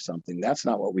painting something. That's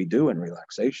not what we do in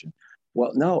relaxation.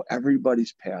 Well, no,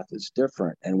 everybody's path is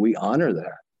different, and we honor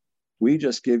that. We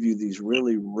just give you these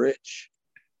really rich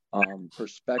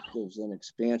perspectives and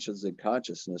expansions in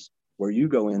consciousness where you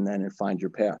go in then and find your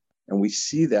path. And we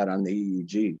see that on the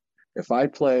EEG. If I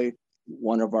play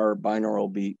one of our binaural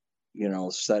beat,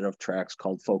 set of tracks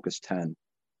called Focus 10,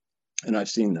 and I've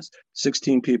seen this,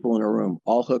 16 people in a room,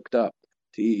 all hooked up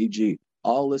to EEG,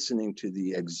 all listening to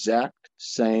the exact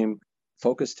same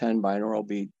Focus 10 binaural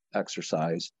beat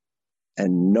exercise,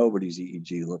 and nobody's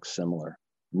EEG looks similar.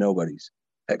 Nobody's,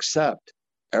 except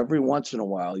every once in a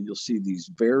while you'll see these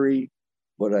very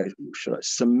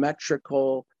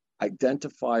symmetrical,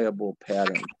 identifiable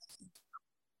patterns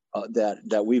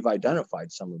that we've identified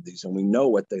some of these, and we know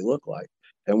what they look like.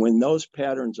 And when those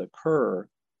patterns occur,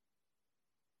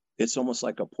 it's almost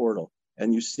like a portal.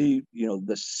 And you see,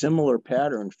 the similar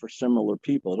pattern for similar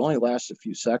people. It only lasts a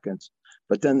few seconds,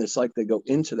 but then it's like they go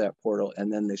into that portal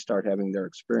and then they start having their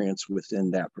experience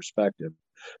within that perspective.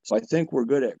 So I think we're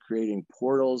good at creating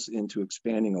portals into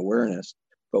expanding awareness,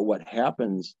 but what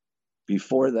happens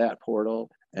before that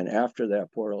portal and after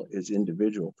that portal is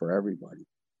individual for everybody.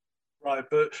 Right,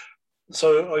 but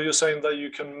so are you saying that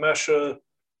you can measure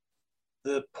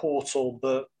the portal,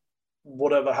 but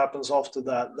whatever happens after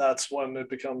that, that's when it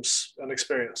becomes an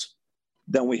experience?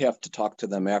 Then we have to talk to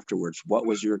them afterwards. What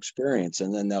was your experience?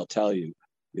 And then they'll tell you,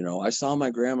 I saw my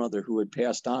grandmother who had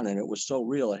passed on and it was so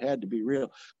real. It had to be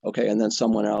real. Okay. And then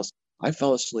someone else, I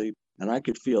fell asleep and I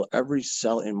could feel every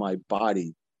cell in my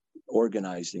body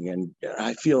organizing, and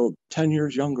I feel 10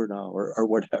 years younger now or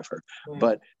whatever.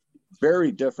 But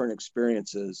very different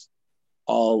experiences,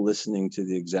 all listening to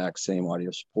the exact same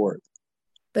audio support.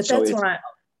 But so that's why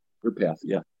your path,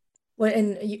 yeah.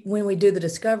 When we do the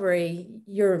discovery,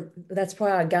 that's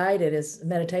why I guided is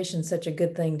meditation such a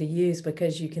good thing to use,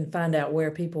 because you can find out where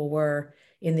people were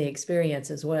in the experience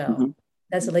as well. Mm-hmm.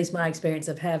 That's at least my experience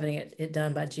of having it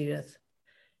done by Judith.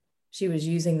 She was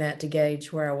using that to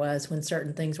gauge where I was when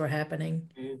certain things were happening.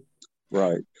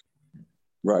 Right.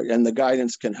 And the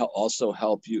guidance can also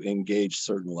help you engage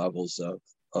certain levels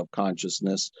of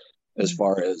consciousness, as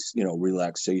far as,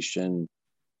 relaxation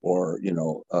or,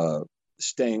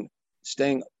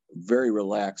 staying very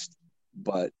relaxed,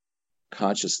 but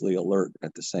consciously alert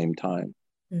at the same time.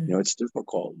 It's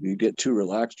difficult. You get too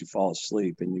relaxed, you fall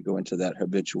asleep and you go into that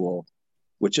habitual,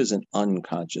 which isn't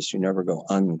unconscious. You never go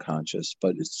unconscious,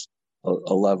 but it's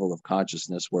a level of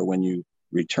consciousness where when you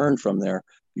return from there,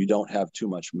 you don't have too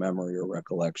much memory or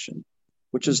recollection,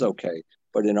 which is okay.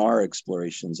 But in our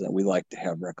explorations, we like to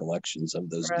have recollections of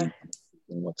those deep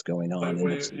and what's going on.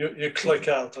 You click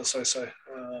out, as I say.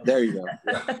 There you go.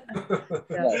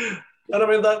 Yeah. And I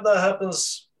mean, that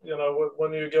happens,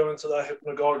 when you go into that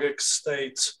hypnagogic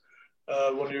state,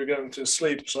 when you're going to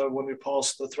sleep. So when you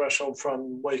pass the threshold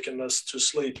from wakenness to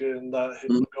sleep in that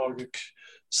hypnagogic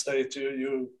state,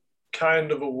 you're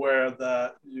kind of aware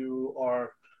that you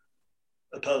are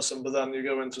a person, but then you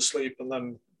go into sleep and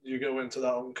then you go into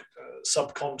that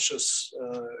subconscious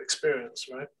experience,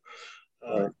 right?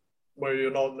 Where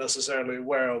you're not necessarily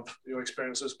aware of your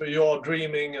experiences, but you are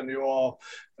dreaming and you are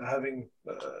having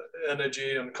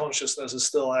energy, and consciousness is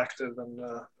still active and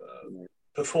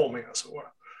performing, as it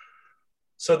were.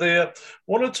 So they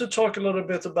wanted to talk a little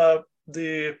bit about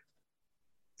we've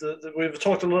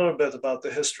talked a little bit about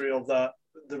the history of that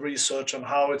the research and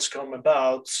how it's come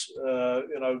about.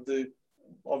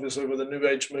 Obviously with the New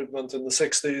Age movement in the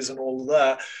 60s and all of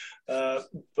that.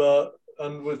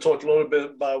 And we've talked a little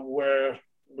bit about where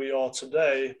we are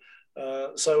today.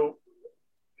 So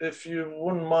if you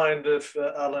wouldn't mind if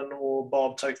Allyn or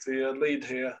Bob take the lead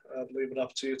here, I'd leave it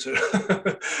up to you two.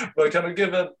 But kind of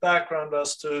give a background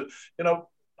as to,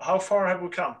 how far have we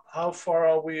come? How far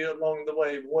are we along the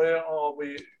way? Where are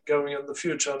we going in the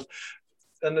future?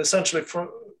 And essentially,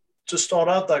 to start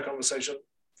out that conversation,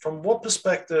 from what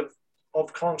perspective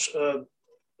of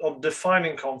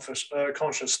defining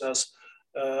consciousness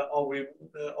are we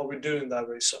doing that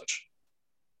research?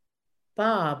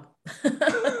 Bob,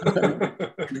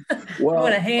 Well, I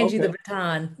want to hand you the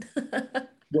baton.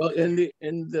 Well, in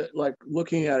the like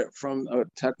looking at it from a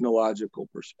technological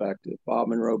perspective, Bob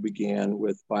Monroe began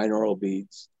with binaural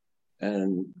beats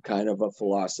and kind of a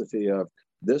philosophy of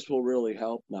this will really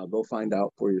help. Now go find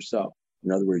out for yourself.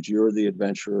 In other words, you're the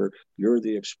adventurer, you're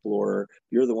the explorer,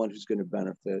 you're the one who's going to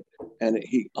benefit. And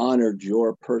he honored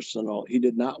your personal, he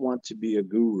did not want to be a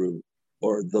guru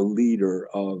or the leader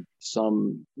of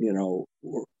some,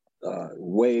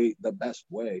 way, the best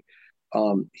way.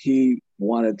 He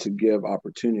wanted to give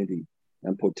opportunity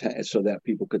and so that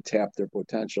people could tap their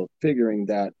potential, figuring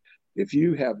that if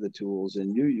you have the tools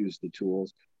and you use the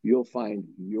tools, you'll find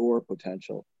your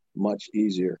potential much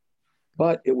easier.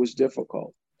 But it was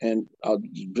difficult. And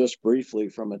just briefly,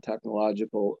 from a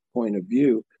technological point of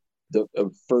view, the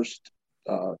first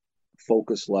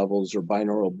focus levels or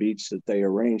binaural beats that they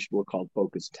arranged were called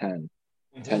focus 10.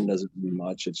 Mm-hmm. 10 doesn't mean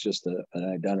much. It's just an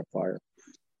identifier.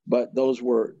 But those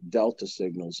were delta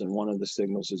signals. And one of the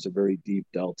signals is a very deep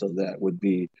delta that would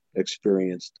be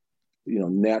experienced.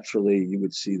 Naturally, you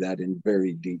would see that in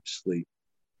very deep sleep.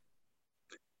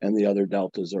 And the other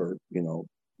deltas are,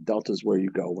 deltas where you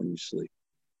go when you sleep.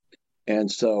 And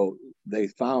so they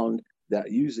found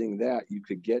that using that, you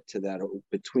could get to that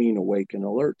between awake and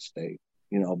alert state,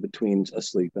 between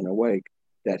asleep and awake,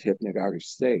 that hypnagogic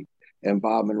state. And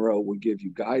Bob Monroe would give you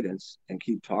guidance and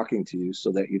keep talking to you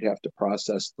so that you'd have to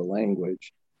process the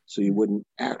language so you wouldn't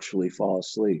actually fall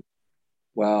asleep.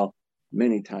 Well,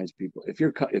 many times people, if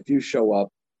you show up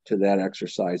to that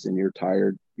exercise and you're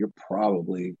tired, you're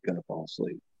probably going to fall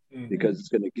asleep. Mm-hmm. Because it's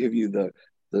going to give you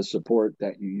the support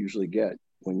that you usually get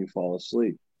when you fall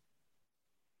asleep.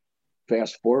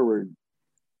 Fast forward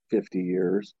 50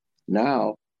 years,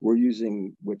 now we're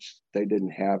using, which they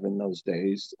didn't have in those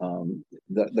days,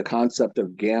 the concept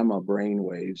of gamma brain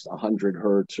waves, 100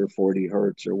 hertz or 40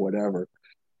 hertz or whatever.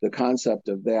 The concept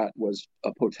of that was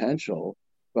a potential,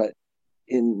 but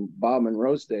in Bob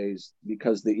Monroe's days,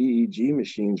 because the EEG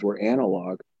machines were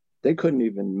analog, they couldn't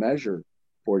even measure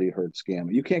 40 hertz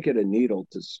gamma. You can't get a needle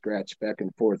to scratch back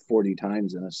and forth 40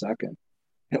 times in a second.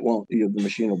 It won't, the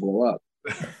machine will blow up.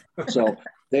 So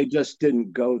they just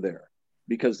didn't go there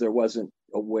because there wasn't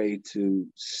a way to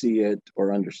see it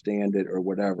or understand it or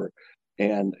whatever.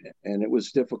 And it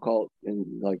was difficult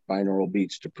in like binaural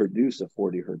beats to produce a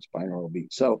 40 hertz binaural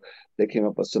beat. So they came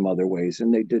up with some other ways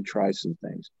and they did try some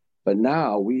things. But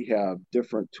now we have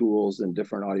different tools and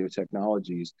different audio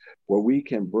technologies where we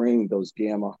can bring those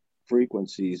gamma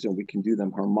frequencies and we can do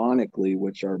them harmonically,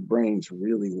 which our brains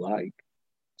really like.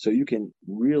 So you can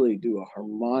really do a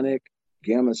harmonic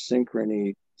gamma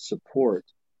synchrony support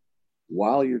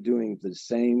while you're doing the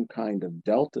same kind of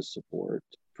delta support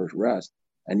for rest.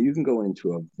 And you can go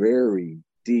into a very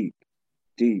deep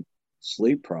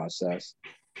sleep process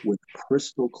with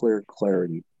crystal clear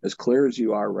clarity, as clear as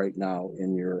you are right now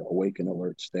in your awake and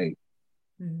alert state.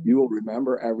 Mm-hmm. You will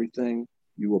remember everything.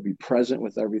 You will be present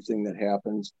with everything that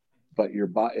happens. But your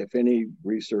body, if any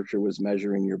researcher was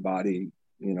measuring your body,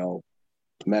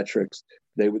 metrics,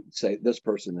 they would say this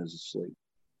person is asleep.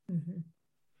 Mm-hmm.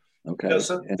 Okay. Yeah,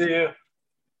 so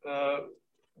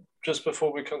just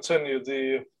before we continue,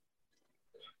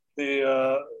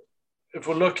 if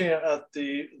we're looking at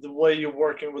the way you're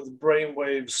working with brain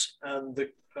waves and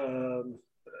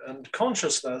and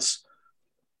consciousness,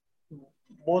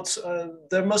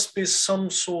 there must be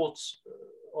some sort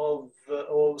of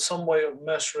or some way of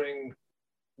measuring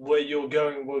where you're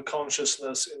going with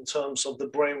consciousness in terms of the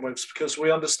brainwaves, because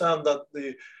we understand that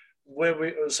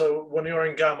so when you're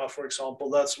in gamma, for example,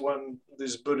 that's when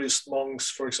these Buddhist monks,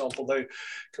 for example, they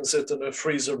can sit in a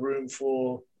freezer room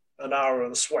for an hour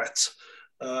and sweat.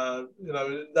 Those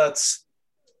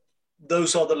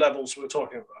are the levels we're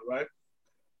talking about, right?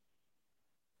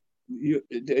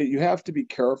 You have to be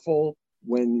careful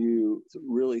when you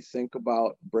really think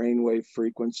about brainwave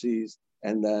frequencies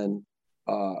and then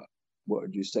what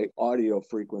would you say, audio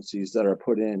frequencies that are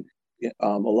put in.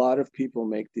 a lot of people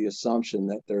make the assumption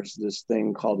that there's this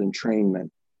thing called entrainment.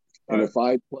 And if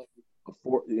I play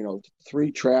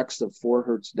 3 tracks of 4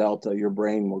 hertz delta, your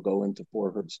brain will go into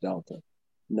 4 hertz delta.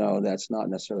 No, that's not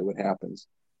necessarily what happens.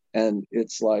 And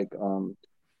it's like,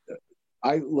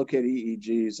 I look at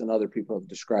EEGs, and other people have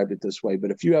described it this way,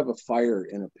 but if you have a fire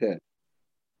in a pit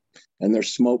and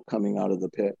there's smoke coming out of the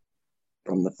pit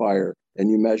from the fire, and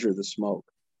you measure the smoke,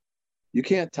 you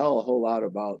can't tell a whole lot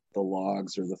about the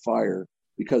logs or the fire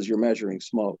because you're measuring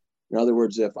smoke. In other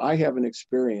words, if I have an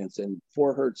experience and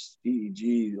 4 hertz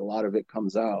EEG, a lot of it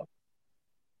comes out,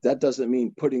 that doesn't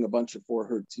mean putting a bunch of 4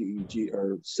 hertz EEG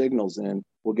or signals in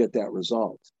will get that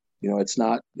result.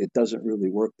 It doesn't really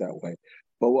work that way.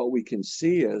 But what we can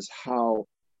see is how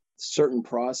certain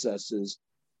processes,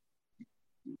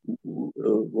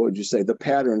 what would you say, the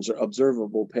patterns or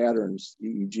observable patterns,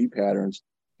 EEG patterns,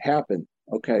 happen.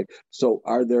 Okay, so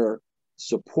are there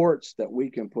supports that we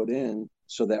can put in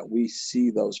so that we see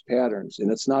those patterns?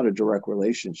 And it's not a direct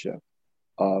relationship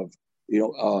of,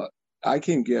 I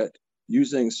can get,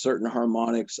 using certain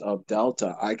harmonics of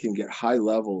delta, I can get high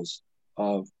levels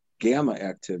of gamma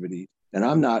activity, and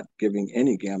I'm not giving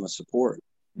any gamma support.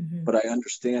 Mm-hmm. But I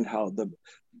understand how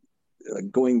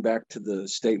going back to the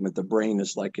statement, the brain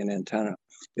is like an antenna.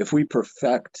 If we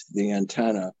perfect the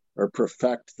antenna or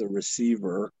perfect the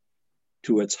receiver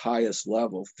to its highest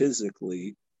level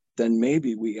physically, then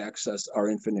maybe we access our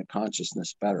infinite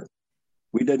consciousness better.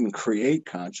 We didn't create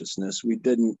consciousness. We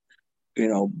didn't,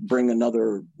 bring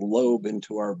another lobe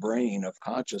into our brain of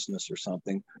consciousness or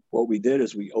something. What we did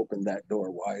is we opened that door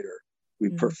wider. We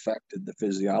perfected the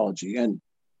physiology, and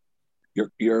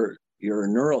your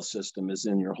neural system is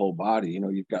in your whole body.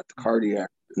 You've got the cardiac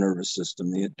nervous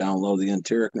system, down low, the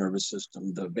enteric nervous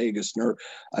system, the vagus nerve.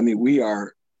 I mean, we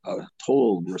are a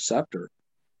total receptor.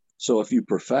 So if you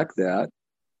perfect that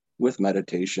with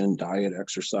meditation, diet,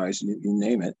 exercise, you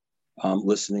name it,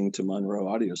 listening to Monroe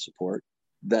audio support,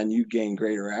 then you gain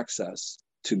greater access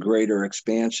to greater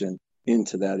expansion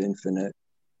into that infinite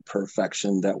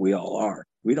perfection that we all are.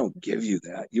 We don't give you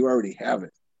that. You already have it.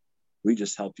 We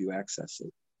just help you access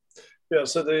it. Yeah,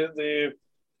 so the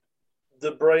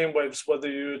brain waves, whether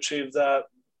you achieve that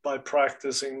by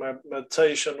practicing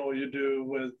meditation or you do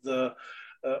with the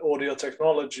audio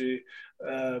technology,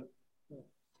 that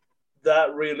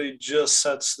really just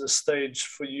sets the stage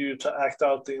for you to act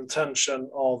out the intention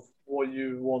of what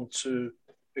you want to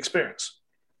experience.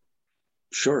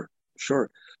 Sure.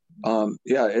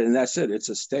 Yeah, and that's it. It's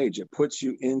a stage. It puts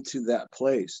you into that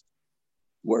place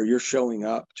where you're showing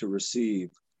up to receive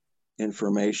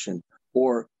information,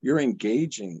 or you're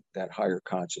engaging that higher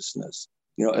consciousness.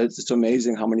 It's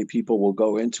amazing how many people will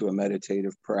go into a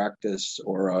meditative practice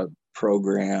or a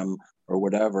program or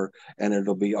whatever, and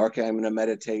it'll be, okay, I'm going to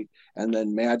meditate, and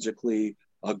then magically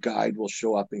a guide will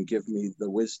show up and give me the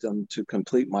wisdom to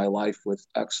complete my life with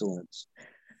excellence.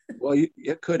 Well,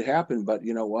 it could happen, but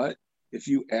you know what? If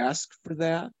you ask for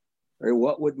that, or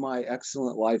what would my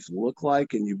excellent life look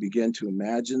like, and you begin to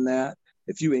imagine that,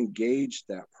 if you engage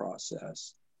that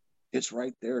process, it's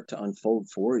right there to unfold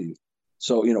for you.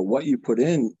 So, what you put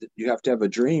in, you have to have a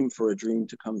dream for a dream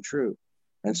to come true.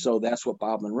 And so that's what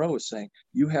Bob Monroe is saying.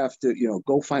 You have to,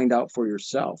 go find out for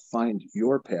yourself, find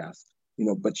your path,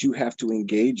 but you have to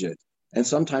engage it. And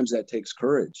sometimes that takes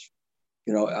courage.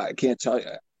 I can't tell you,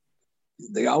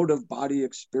 the out-of-body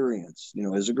experience,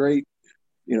 is a great,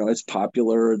 it's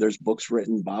popular. There's books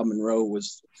written. Bob Monroe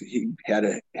he had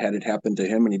it happen to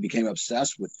him, and he became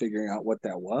obsessed with figuring out what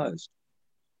that was.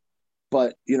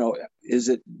 But, is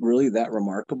it really that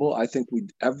remarkable? I think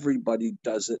everybody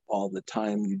does it all the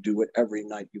time. You do it every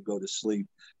night you go to sleep.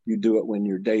 You do it when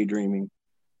you're daydreaming,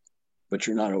 but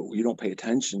you don't pay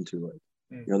attention to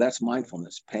it. That's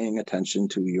mindfulness, paying attention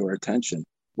to your attention.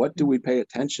 What do we pay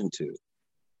attention to?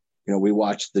 We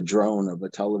watch the drone of a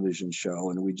television show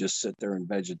and we just sit there and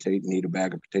vegetate and eat a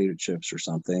bag of potato chips or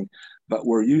something. But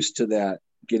we're used to that,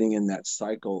 getting in that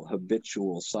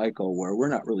habitual cycle where we're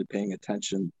not really paying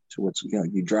attention to what's,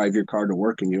 you drive your car to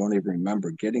work and you don't even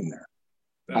remember getting there.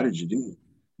 Yeah. How did you do it?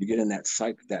 You get in that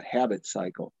cycle, that habit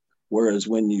cycle. Whereas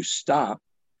when you stop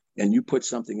and you put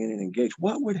something in and engage,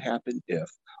 what would happen if,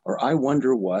 or I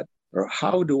wonder what, or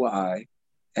how do I,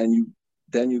 and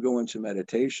then you go into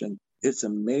meditation. It's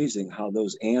amazing how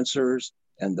those answers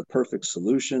and the perfect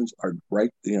solutions are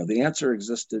right. The answer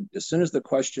existed as soon as the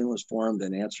question was formed,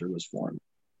 an answer was formed.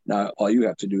 Now, all you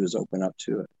have to do is open up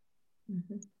to it.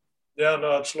 Mm-hmm. Yeah,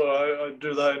 no, absolutely. I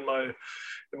do that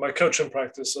in my coaching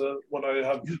practice. When I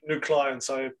have new clients,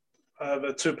 I have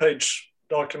a 2-page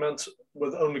document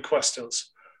with only questions.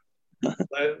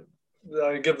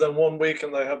 I give them 1 week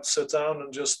and they have to sit down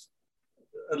and just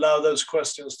allow those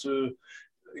questions to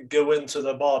go into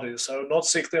their body. So not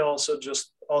seek the answer,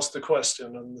 just ask the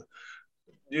question. And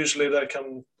usually they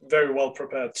come very well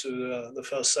prepared to the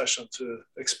first session to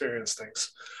experience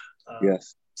things.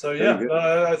 Yes. So yeah,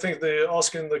 I think the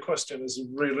asking the question is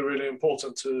really, really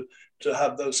important to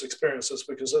have those experiences,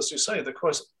 because as you say,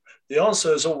 the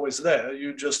answer is always there.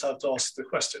 You just have to ask the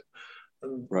question.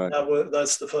 And right.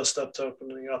 That's the first step to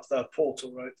opening up that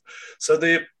portal, right? So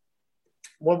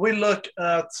when we look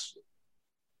at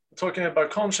talking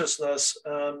about consciousness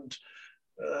and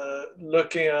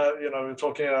looking at, we're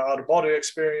talking about out-of-body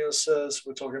experiences,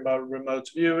 we're talking about remote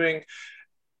viewing.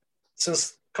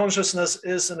 Since consciousness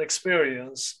is an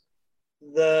experience,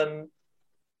 then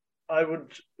I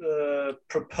would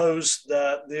propose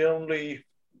that the only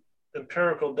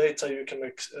empirical data you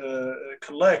can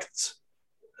collect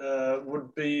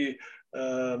would be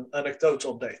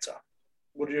anecdotal data.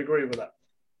 Would you agree with that?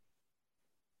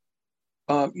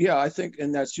 Yeah, I think,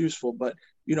 and that's useful, but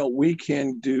we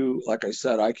can do, like I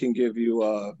said, I can give you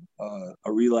a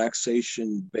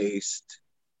relaxation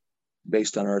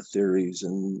based on our theories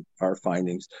and our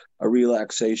findings, a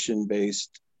relaxation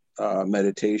based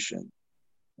meditation.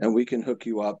 And we can hook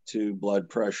you up to blood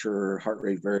pressure, heart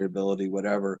rate variability,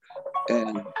 whatever.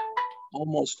 And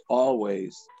almost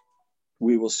always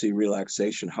we will see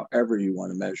relaxation, however you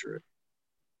want to measure it.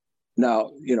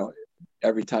 Now,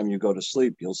 every time you go to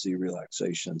sleep, you'll see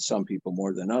relaxation, some people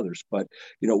more than others. But,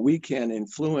 we can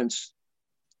influence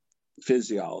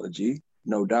physiology,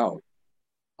 no doubt.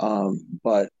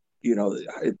 But,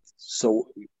 so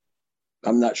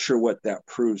I'm not sure what that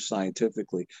proves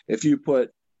scientifically. If you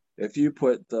put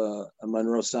the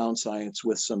Monroe Sound Science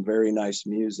with some very nice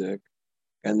music,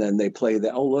 and then they play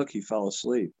oh, look, he fell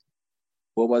asleep.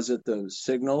 Well, was it the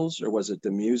signals, or was it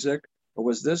the music, or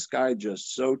was this guy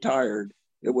just so tired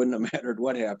it wouldn't have mattered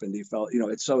what happened? He felt,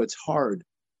 it's hard.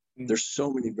 Mm-hmm. There's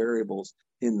so many variables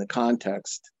in the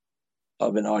context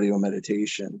of an audio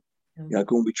meditation. Mm-hmm.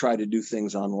 Like when we try to do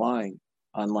things online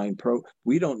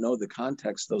we don't know the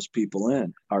context those people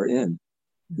are in.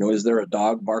 Is there a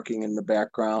dog barking in the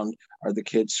background? Are the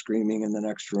kids screaming in the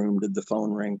next room? Did the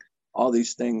phone ring? All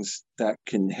these things that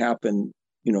can happen,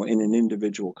 in an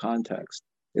individual context.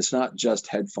 It's not just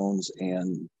headphones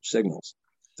and signals.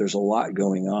 There's a lot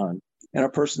going on. And a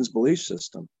person's belief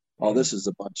system. Oh, this is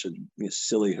a bunch of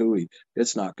silly hooey.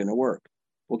 It's not going to work.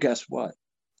 Well, guess what?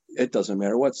 It doesn't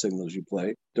matter what signals you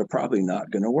play. They're probably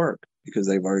not going to work because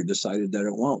they've already decided that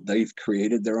it won't. They've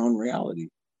created their own reality.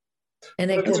 And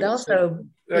it could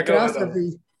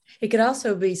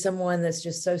also be someone that's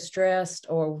just so stressed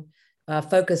or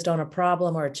focused on a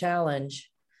problem or a challenge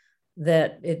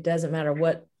that it doesn't matter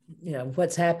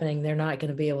what's happening, they're not going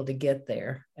to be able to get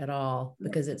there at all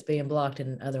because it's being blocked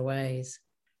in other ways.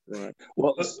 Right.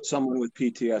 Well, someone with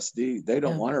PTSD, they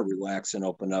don't want to relax and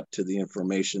open up to the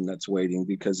information that's waiting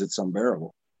because it's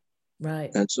unbearable.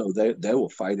 Right. And so they will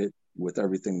fight it with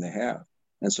everything they have.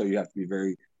 And so you have to be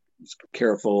very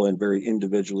careful and very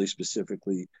individually,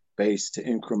 specifically based to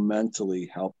incrementally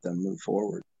help them move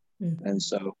forward. Mm-hmm. And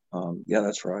so,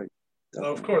 that's right.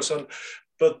 Definitely. Of course.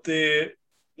 But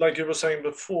like you were saying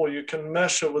before, you can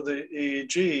measure with the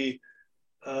EEG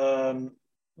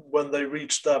when they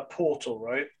reach that portal,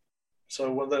 right?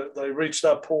 So when they reach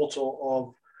that portal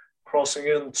of crossing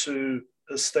into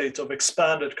a state of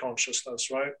expanded consciousness,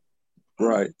 right?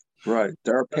 Right.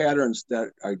 There are patterns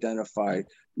that identify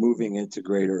moving into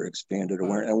greater expanded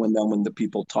awareness. And when the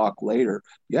people talk later,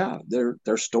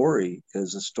 their story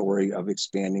is a story of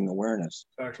expanding awareness.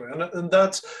 Exactly. And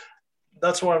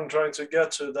that's what I'm trying to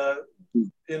get to, that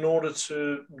in order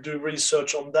to do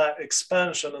research on that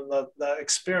expansion and that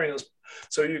experience,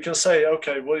 so you can say,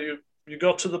 okay, well, you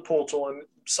got to the portal and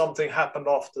something happened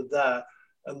after that,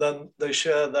 and then they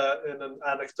share that in an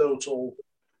anecdotal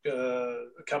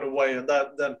kind of way, and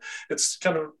that then it's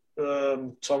kind of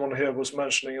someone here was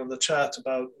mentioning in the chat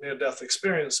about near-death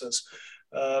experiences.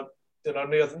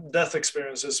 Near-death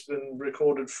experience has been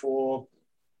recorded for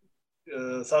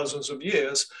thousands of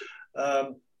years.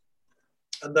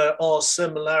 And there are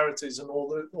similarities in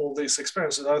all these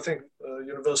experiences. I think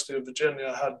University of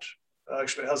Virginia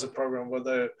has a program where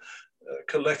they're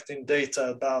collecting data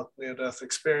about near-death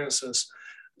experiences.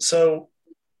 So,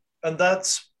 and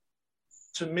that's,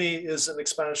 to me, is an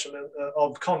expansion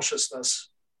of consciousness.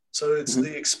 So it's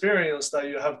the experience that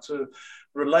you have to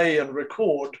relay and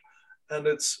record. And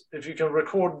it's, if you can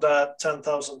record that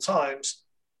 10,000 times,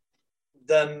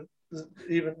 then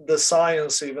even the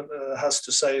science has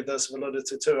to say there's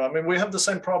validity too. I mean, we have the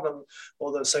same problem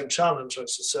or the same challenge, I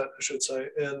should say,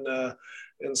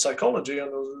 in psychology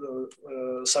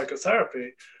and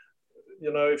psychotherapy.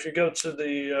 If you go to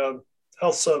the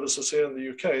health services here in the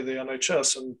UK, the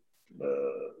NHS, and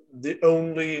the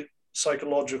only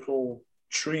psychological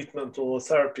treatment or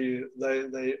therapy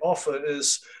they offer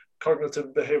is cognitive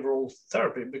behavioral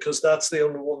therapy, because that's the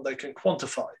only one they can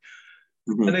quantify.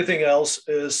 Mm-hmm. Anything else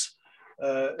is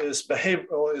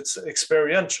behavioral, it's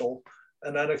experiential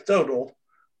and anecdotal.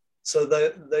 So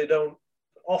they don't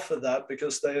offer that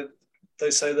because they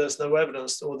say there's no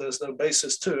evidence, or there's no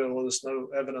basis to it, or there's no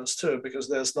evidence to it, because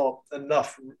there's not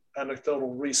enough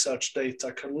anecdotal research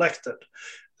data collected.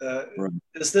 Right.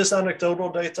 Is this anecdotal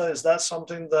data, is that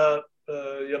something that,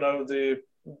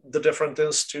 the different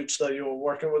institutes that you're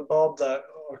working with, Bob, that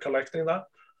are collecting that?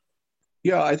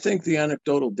 Yeah, I think the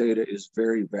anecdotal data is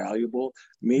very valuable,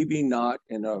 maybe not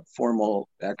in a formal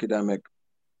academic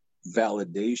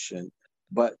validation,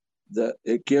 but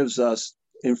it gives us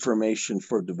information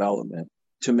for development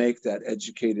to make that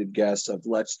educated guess of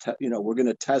we're going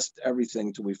to test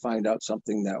everything till we find out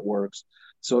something that works.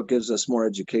 So it gives us more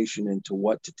education into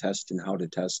what to test and how to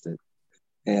test it.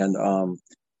 And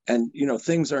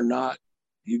things are not,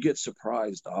 you get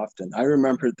surprised often. I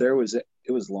remember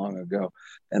it was long ago,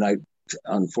 and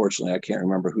unfortunately I can't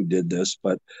remember who did this,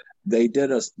 but they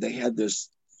had this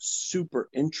super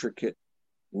intricate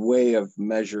way of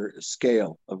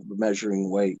scale of measuring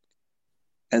weight.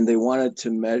 And they wanted to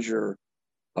measure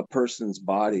a person's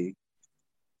body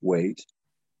weight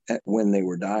when they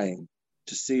were dying,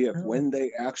 to see if when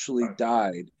they actually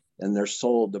died and their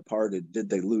soul departed, did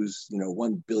they lose,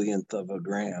 1/1000th of a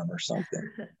gram or something?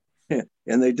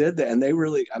 And they did that. And they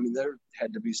really, there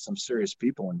had to be some serious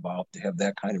people involved to have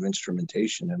that kind of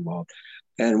instrumentation involved.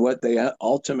 And what they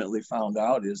ultimately found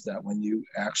out is that when you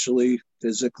actually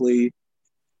physically,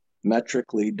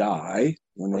 metrically die,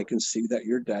 when they can see that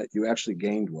you're dead, you actually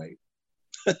gained weight.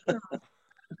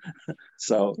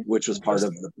 So, which was part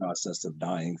of the process of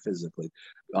dying physically.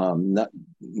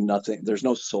 Nothing. There's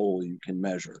no soul you can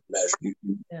measure.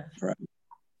 Yeah. Right.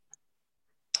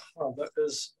 Oh, that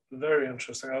is very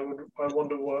interesting. I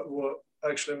wonder what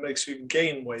actually makes you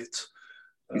gain weight.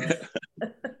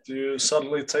 Do you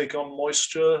suddenly take on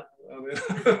moisture?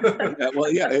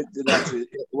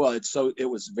 It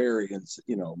was very,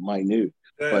 minute.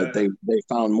 But they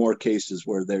found more cases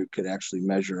where they could actually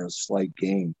measure a slight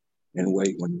gain in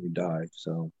weight when you die.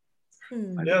 So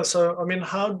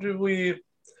how do we,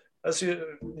 as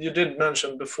you did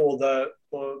mention before that,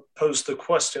 or posed the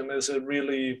question, is it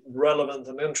really relevant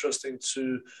and interesting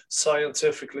to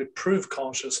scientifically prove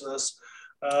consciousness?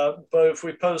 But if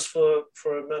we pose for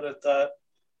a minute that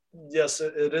yes,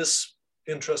 it is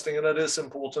interesting and it is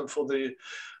important for the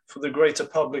greater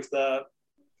public that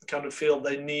kind of feel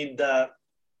they need that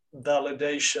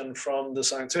validation from the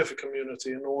scientific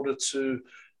community in order to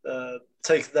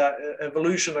take that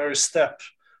evolutionary step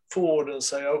forward and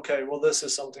say, okay, well, this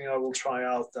is something I will try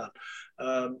out then.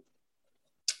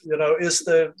 Is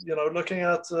there, looking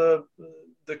at the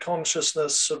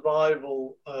consciousness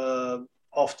survival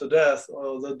after death,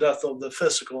 or the death of the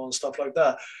physical and stuff like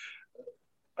that,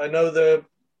 I know there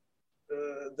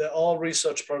are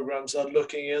research programs that are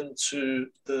looking into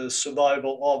the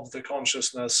survival of the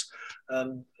consciousness,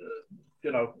 and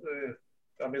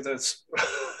there's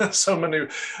so many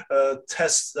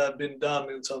tests that have been done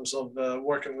in terms of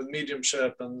working with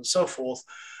mediumship and so forth.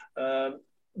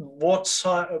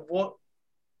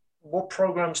 What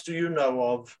programs do you know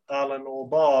of, Allyn or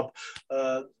Bob,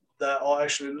 that are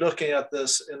actually looking at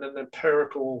this in an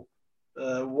empirical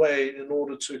way in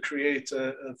order to create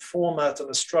a format and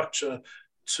a structure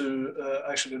to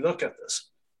actually look at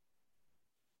this?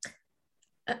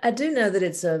 I do know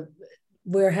that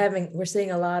we're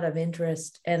seeing a lot of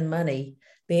interest and money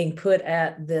being put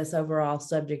at this overall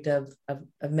subject of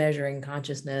measuring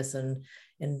consciousness and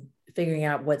figuring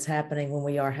out what's happening when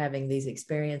we are having these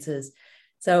experiences.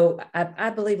 So I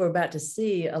believe we're about to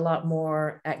see a lot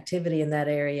more activity in that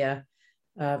area.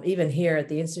 Even here at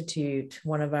the Institute,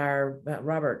 one of our,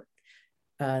 Robert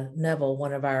Neville,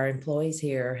 one of our employees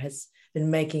here, has been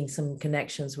making some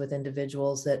connections with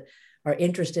individuals that are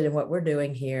interested in what we're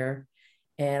doing here.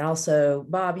 And also,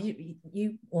 Bob,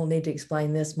 you will need to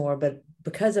explain this more, but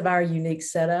because of our unique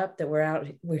setup that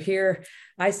we're here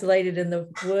isolated in the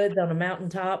woods on a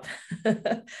mountaintop,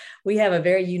 we have a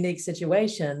very unique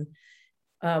situation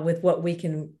with what we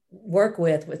can work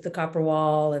with the copper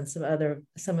wall and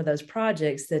some of those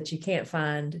projects that you can't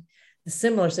find the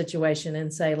similar situation in,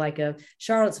 say, like a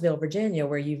Charlottesville, Virginia,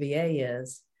 where UVA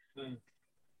is. Mm.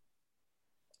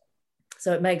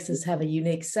 So it makes us have a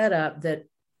unique setup that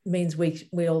means we're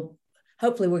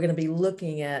going to be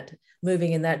looking at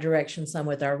moving in that direction some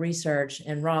with our research.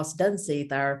 And Ross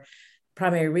Dunseith, our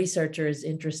primary researcher, is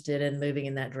interested in moving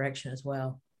in that direction as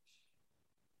well.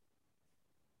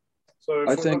 So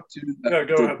I think too that yeah,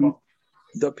 go ahead, Bob.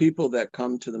 the people that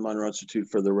come to the Monroe Institute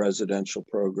for the residential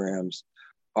programs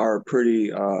are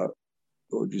pretty, what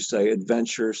would you say,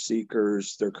 adventure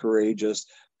seekers. They're courageous.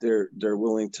 They're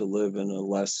willing to live in a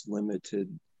less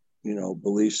limited,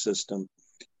 belief system,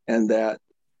 and that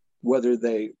whether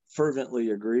they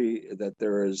fervently agree that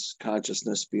there is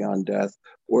consciousness beyond death,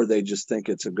 or they just think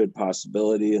it's a good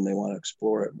possibility and they want to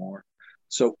explore it more.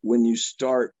 So when you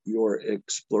start your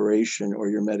exploration or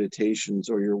your meditations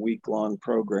or your week-long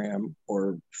program,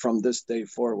 or from this day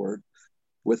forward,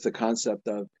 with the concept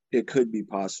of it could be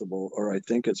possible, or I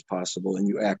think it's possible, and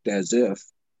you act as if,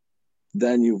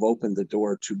 then you've opened the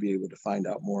door to be able to find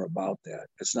out more about that.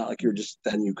 It's not like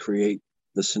then you create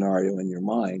the scenario in your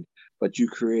mind, but you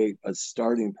create a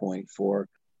starting point for,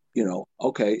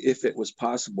 okay, if it was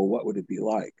possible, what would it be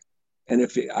like? And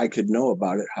if I could know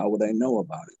about it, how would I know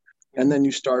about it? And then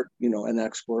you start, an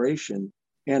exploration,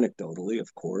 anecdotally,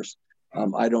 of course.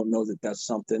 I don't know that that's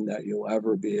something that you'll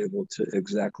ever be able to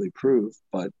exactly prove,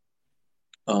 but,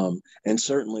 and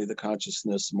certainly the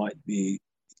consciousness might be,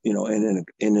 in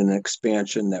an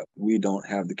expansion that we don't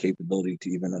have the capability to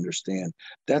even understand.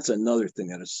 That's another thing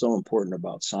that is so important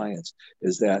about science,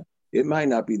 is that it might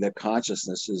not be that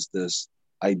consciousness is this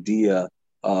idea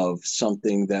of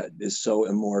something that is so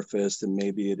amorphous, and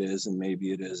maybe it is and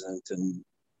maybe it isn't, and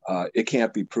it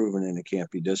can't be proven and it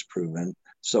can't be disproven.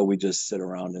 So we just sit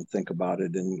around and think about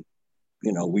it, and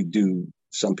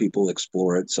some people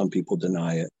explore it, some people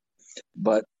deny it,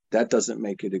 but that doesn't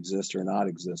make it exist or not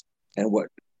exist. And what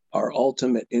our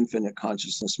ultimate infinite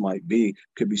consciousness might be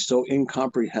could be so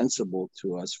incomprehensible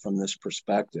to us from this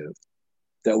perspective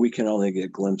that we can only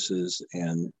get glimpses,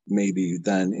 and maybe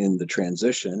then in the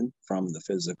transition from the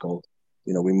physical,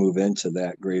 we move into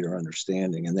that greater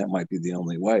understanding, and that might be the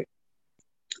only way.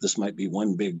 This might be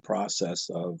one big process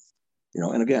of,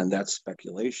 and again, that's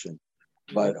speculation,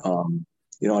 but, and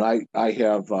I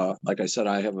have, like I said,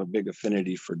 I have a big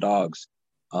affinity for dogs.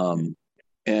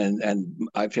 And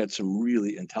I've had some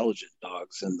really intelligent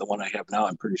dogs, and the one I have now,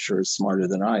 I'm pretty sure is smarter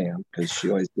than I am, because she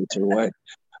always gets her way.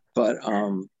 But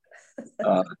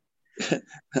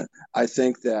I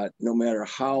think that no matter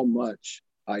how much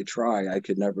I try, I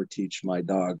could never teach my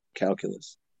dog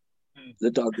calculus.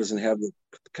 The dog doesn't have the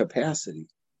capacity,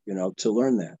 to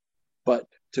learn that. But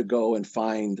to go and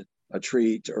find a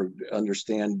treat or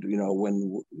understand,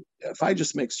 if I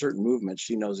just make certain movements,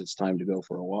 she knows it's time to go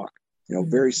for a walk.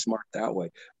 Very smart that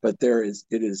way. But it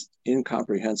is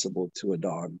incomprehensible to a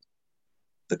dog,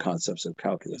 the concepts of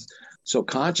calculus. So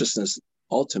consciousness,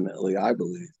 ultimately, I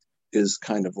believe, is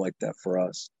kind of like that for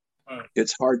us. Right.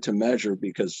 It's hard to measure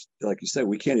because, like you said,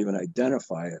 we can't even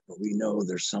identify it, but we know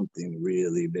there's something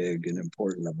really big and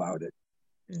important about it.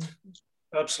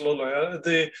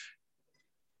 Absolutely.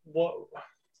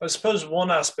 I suppose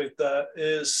one aspect that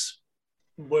is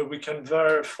where we can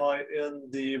verify in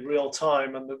the real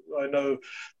time, and I know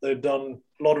they've done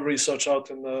a lot of research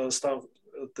out in the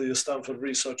Stanford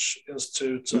Research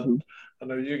Institute, and I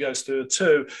know you guys do it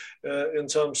too, in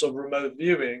terms of remote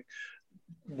viewing,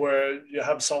 where you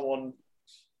have someone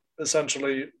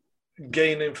essentially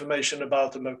gain information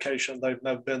about the location they've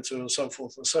never been to, and so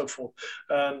forth and so forth.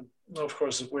 And of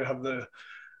course, we have the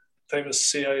famous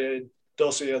CIA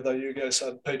dossier that you guys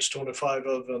had page 25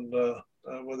 of, and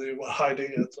whether you were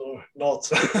hiding it or not,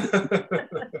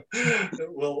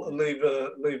 we'll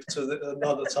leave to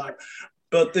another time.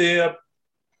 But the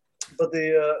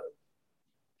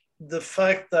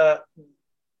fact that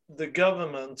the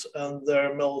government and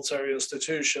their military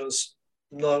institutions,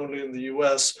 not only in the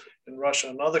US, in Russia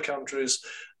and other countries,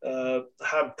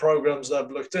 have programs that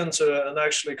have looked into it and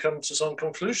actually come to some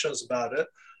conclusions about it,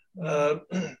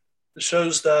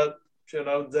 shows that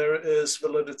there is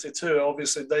validity to it.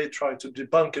 Obviously, they try to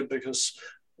debunk it because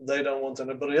they don't want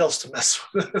anybody else to mess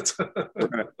with it.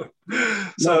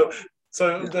 So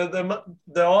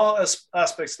there are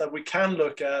aspects that we can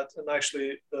look at and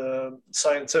actually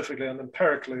scientifically and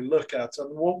empirically look at.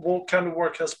 And what kind of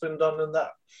work has been done in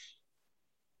that?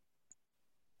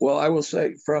 Well, I will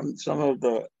say from some of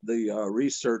the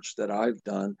research that I've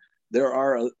done, there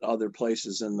are other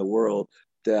places in the world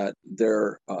that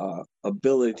their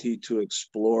ability to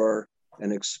explore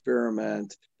and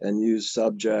experiment and use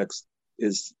subjects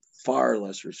is far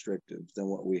less restrictive than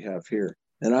what we have here.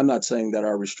 And I'm not saying that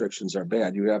our restrictions are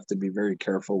bad. You have to be very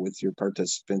careful with your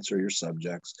participants or your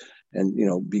subjects, and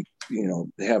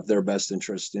have their best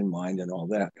interest in mind and all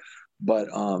that. But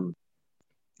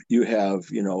you have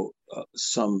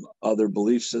some other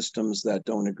belief systems that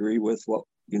don't agree with what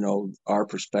our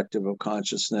perspective of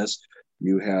consciousness.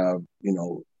 You have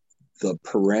the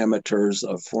parameters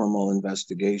of formal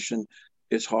investigation.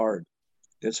 It's hard.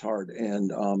 It's hard.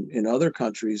 And in other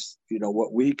countries,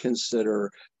 what we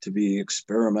consider to be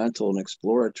experimental and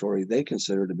exploratory, they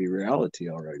consider to be reality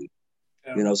already.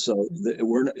 Yeah. So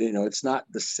we're, it's not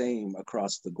the same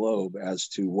across the globe as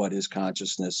to what is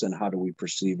consciousness and how do we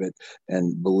perceive it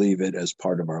and believe it as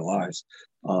part of our lives.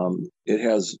 It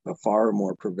has a far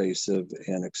more pervasive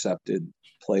and accepted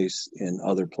place in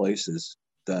other places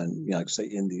than, like say,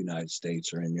 in the United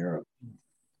States or in Europe.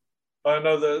 I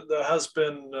know that there has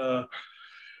been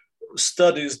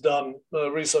studies done,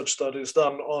 research studies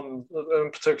done on,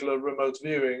 in particular, remote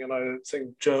viewing, and I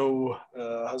think Joe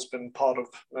has been part of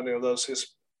many of those.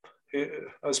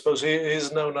 I suppose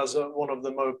he's known as one of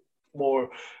the more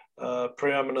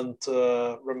preeminent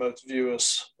remote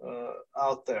viewers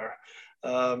out there.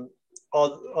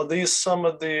 Are these some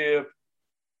of the?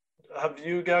 Have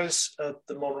you guys at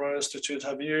the Monroe Institute,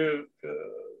 have you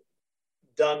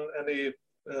done any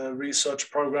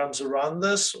research programs around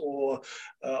this, or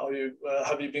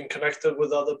have you been connected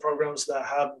with other programs that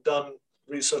have done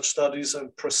research studies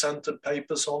and presented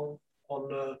papers on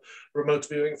remote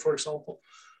viewing, for example?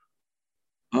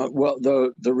 Well,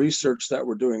 the research that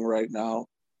we're doing right now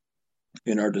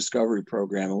in our discovery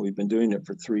program, and we've been doing it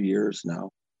for 3 years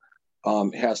now,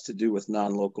 has to do with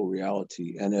non-local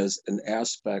reality, and as an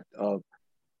aspect of,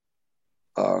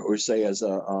 or say as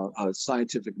a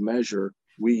scientific measure,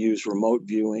 we use remote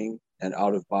viewing and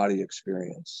out-of-body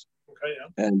experience. Okay,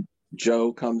 yeah. And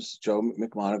Joe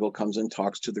McMonagle comes and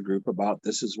talks to the group about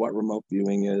this is what remote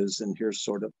viewing is, and here's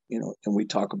sort of, and we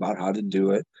talk about how to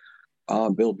do it.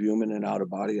 Bill Buman, an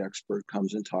out-of-body expert,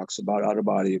 comes and talks about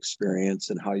out-of-body experience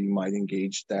and how you might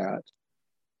engage that.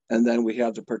 And then we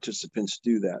have the participants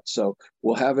do that. So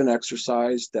we'll have an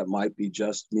exercise that might be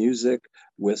just music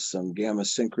with some gamma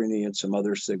synchrony and some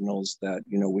other signals that,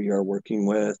 we are working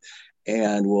with.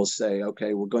 And we'll say,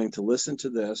 okay, we're going to listen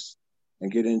to this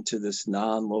and get into this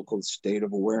non-local state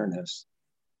of awareness.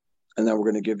 And then we're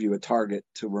going to give you a target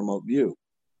to remote view.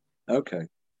 Okay.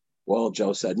 Well,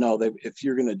 Joe said, no, if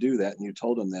you're going to do that, and you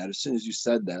told them that, as soon as you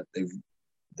said that,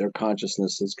 their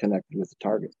consciousness is connected with the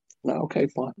target. No, okay,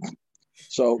 fine.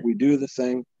 So we do the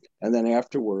thing, and then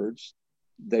afterwards,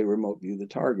 they remote view the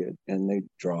target, and they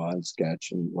draw and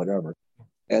sketch and whatever.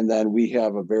 And then we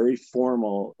have a very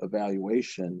formal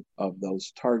evaluation of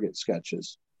those target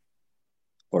sketches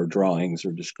or drawings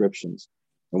or descriptions.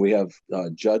 And we have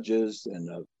judges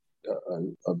and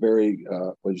a very,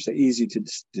 easy to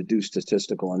do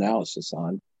statistical analysis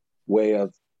on way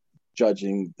of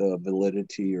judging the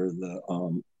validity or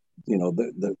the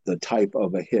type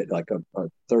of a hit, like a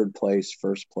third place,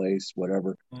 first place,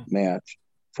 whatever match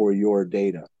for your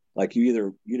data. Like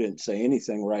you didn't say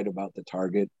anything right about the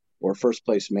target, or first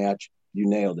place match, you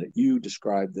nailed it. You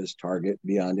described this target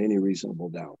beyond any reasonable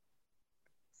doubt.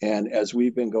 And as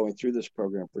we've been going through this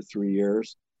program for 3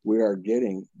 years, we are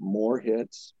getting more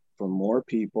hits from more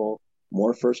people,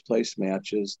 more first place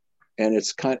matches. And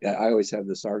it's I always have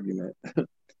this argument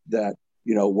that,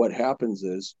 what happens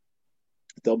is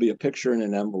there'll be a picture in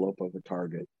an envelope of a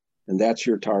target, and that's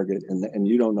your target. And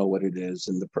you don't know what it is.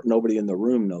 And nobody in the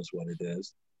room knows what it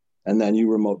is. And then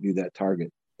you remote view that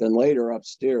target. Then later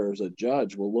upstairs, a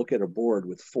judge will look at a board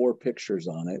with 4 pictures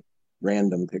on it,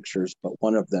 random pictures, but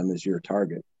one of them is your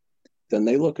target. Then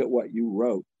they look at what you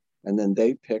wrote, and then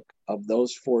they pick, of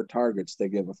those 4 targets, they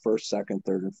give a first, second,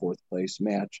 third, and fourth place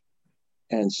match.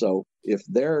 And so if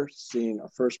they're seeing a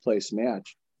first place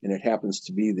match and it happens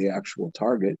to be the actual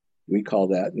target, we call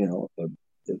that,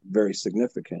 very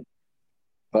significant.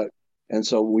 And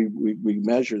so we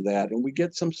measure that, and we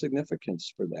get some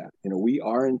significance for that. We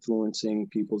are influencing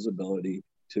people's ability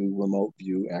to remote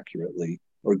view accurately,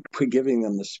 or giving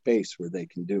them the space where they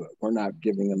can do it. We're not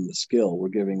giving them the skill, we're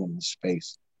giving them the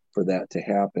space for that to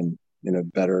happen in a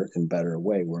better and better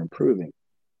way. We're improving.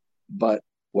 But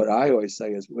what I always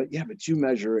say is, but you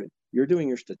measure it. You're doing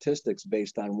your statistics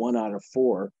based on 1 out of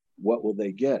 4. What will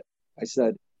they get? I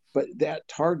said, but that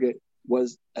target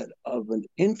was of an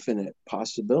infinite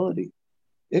possibility.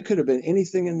 It could have been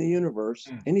anything in the universe,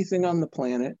 anything on the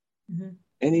planet,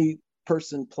 any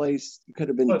person, place. It could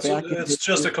have been it's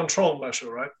just a control measure,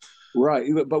 right?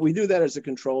 Right. But we do that as a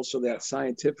control so that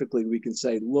scientifically we can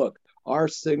say, look, our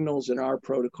signals and our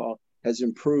protocol has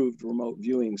improved remote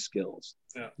viewing skills.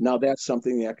 Yeah. Now that's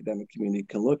something the academic community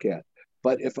can look at.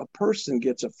 But if a person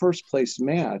gets a first place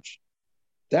match,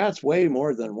 that's way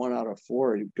more than 1 out of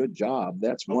 4. Good job.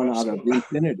 That's one out of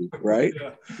infinity, right?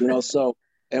 So,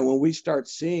 and when we start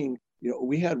seeing,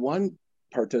 we had one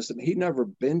participant, he'd never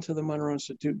been to the Monroe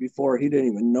Institute before. He didn't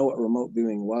even know what remote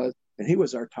viewing was. And he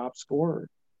was our top scorer.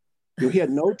 He had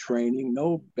no training,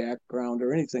 no background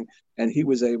or anything. And he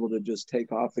was able to just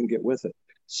take off and get with it.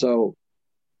 So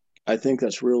I think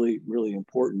that's really, really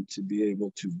important to be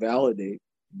able to validate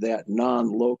that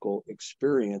non-local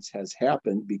experience has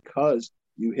happened because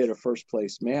you hit a first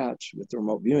place match with the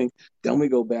remote viewing. Then we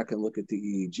go back and look at the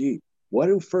EEG. What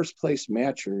do first place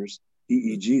matchers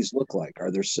EEGs look like?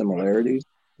 Are there similarities?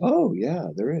 Oh yeah,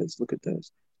 there is. Look at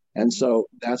this. And so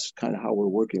that's kind of how we're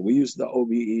working. We use the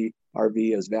OBE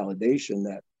RV as validation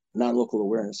that non-local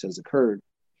awareness has occurred.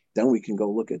 Then we can go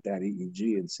look at that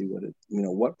EEG and see what it,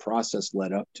 what process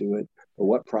led up to it, or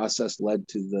what process led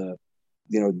to the,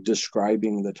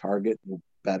 describing the target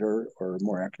better or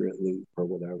more accurately or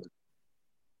whatever.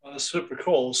 Super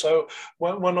cool. So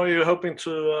when are you hoping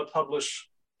to publish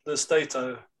this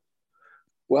data?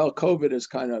 Well, COVID is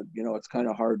kind of, it's kind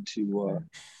of hard to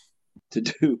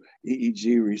do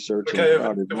EEG research. Okay,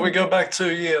 if we go back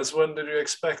 2 years, when did you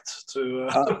expect to?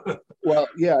 Well,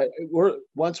 yeah,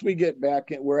 once we get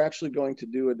back in, we're actually going to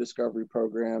do a discovery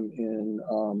program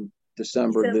in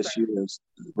December this year.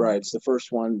 Right, it's the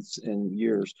first one in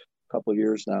years, a couple of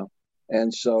years now.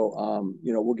 And so,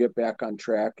 we'll get back on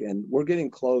track, and we're getting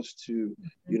close to,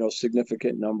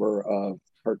 significant number of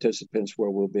participants where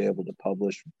we'll be able to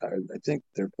publish. I think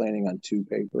they're planning on 2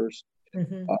 papers.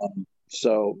 Mm-hmm.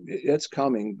 So it's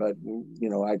coming, but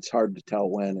it's hard to tell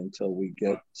when until we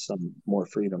get some more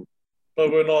freedom.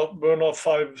 But we're not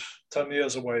 5-10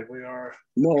 years away. We are.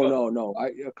 No.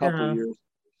 A couple of years,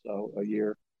 so a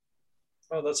year.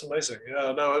 Oh, that's amazing.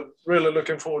 Yeah, no, I'm really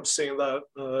looking forward to seeing that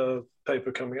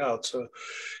paper coming out. So,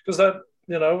 because that,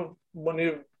 when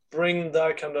you bring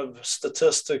that kind of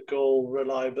statistical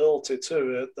reliability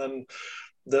to it, then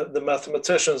the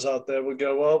mathematicians out there would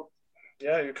go, well,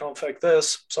 yeah, you can't fake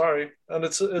this. Sorry. And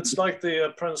it's like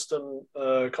the Princeton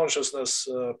consciousness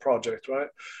project, right?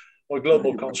 Or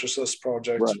global consciousness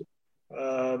project. Right.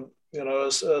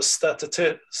 As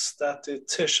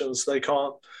statisticians, they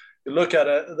can't. You look at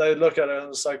it, and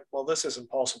it's like, well, this is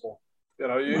impossible.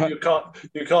 You can't.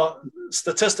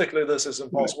 Statistically, this is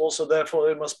impossible. Right. So therefore,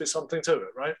 there must be something to it,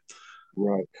 right?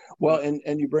 Right. Well,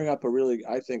 and you bring up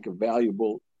I think, a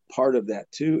valuable part of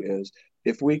that too is,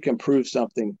 if we can prove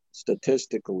something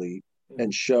statistically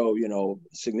and show,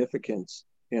 significance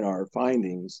in our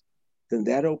findings, then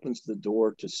that opens the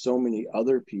door to so many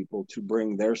other people to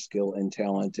bring their skill and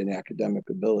talent and academic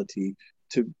ability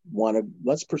to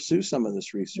let's pursue some of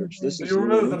this research. This is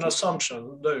remove an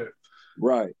assumption, do you?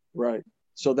 Right.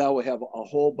 So that will have a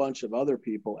whole bunch of other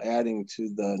people adding to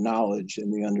the knowledge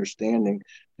and the understanding.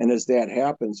 And as that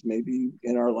happens, maybe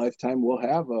in our lifetime, we'll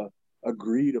have a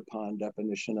agreed upon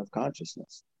definition of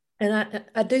consciousness. And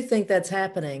I do think that's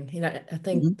happening. I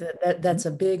think mm-hmm. that's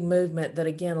a big movement that,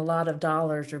 again, a lot of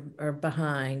dollars are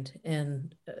behind.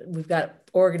 And we've got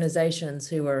organizations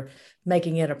who are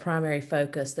making it a primary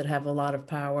focus that have a lot of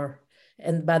power.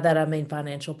 And by that, I mean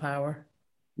financial power.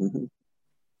 Mm-hmm.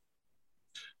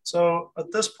 So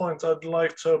at this point, I'd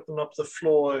like to open up the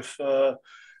floor if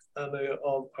any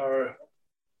of our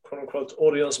quote-unquote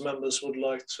audience members would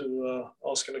like to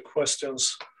ask any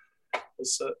questions.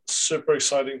 It's a super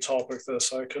exciting topic,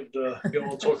 this. I could go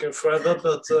on talking forever,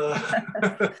 but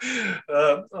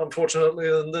unfortunately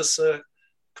in this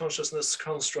consciousness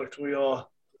construct, we are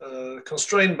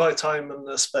constrained by time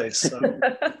and space. So.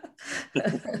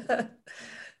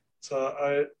 So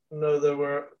I know there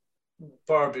were,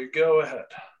 Barbie, go ahead.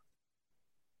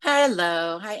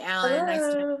 Hello. Hi, Allyn. Hello.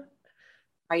 Nice to.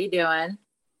 How are you doing?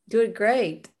 Doing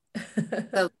great.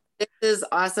 So this is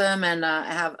awesome, and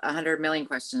I have 100 million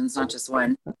questions, not just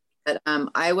one. But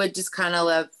I would just kind of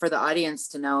love for the audience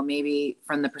to know, maybe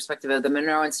from the perspective of the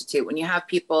Monroe Institute, when you have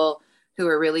people who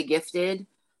are really gifted,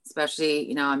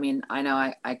 especially, I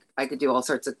know I could do all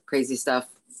sorts of crazy stuff,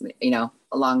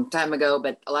 a long time ago,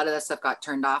 but a lot of that stuff got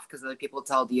turned off because other people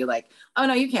told you like, oh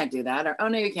no, you can't do that, or oh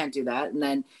no, you can't do that, and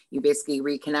then you basically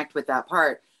reconnect with that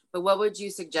part. But what would you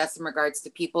suggest in regards to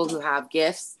people who have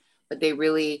gifts, but they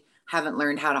really haven't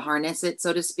learned how to harness it,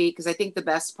 so to speak? Because I think the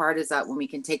best part is that when we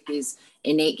can take these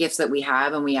innate gifts that we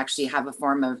have and we actually have a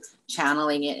form of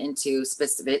channeling it into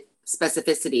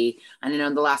specificity. And I know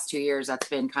in the last 2 years, that's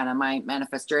been kind of my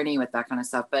manifest journey with that kind of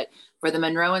stuff. But for the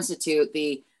Monroe Institute,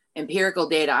 the empirical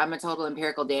data, I'm a total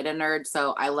empirical data nerd.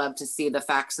 So I love to see the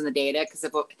facts and the data, because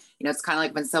if, it's kind of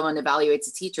like when someone evaluates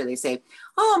a teacher, they say,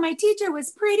 oh, my teacher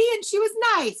was pretty and she was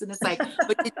nice. And it's like,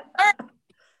 but did you learn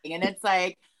anything? And it's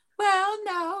like, well,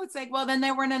 no, it's like, well, then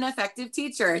they weren't an effective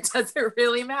teacher. It doesn't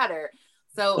really matter.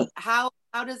 So how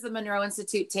does the Monroe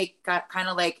Institute take kind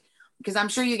of like because I'm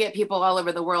sure you get people all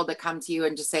over the world that come to you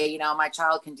and just say, you know, my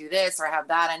child can do this or have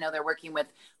that. I know they're working with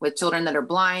children that are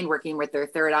blind, working with their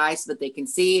third eye so that they can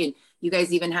see. And you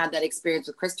guys even had that experience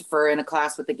with Christopher in a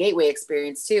class with the Gateway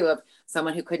experience too, of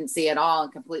someone who couldn't see at all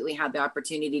and completely had the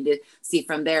opportunity to see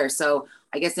from there. So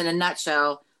I guess in a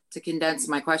nutshell, to condense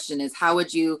my question is, how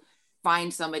would you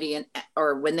find somebody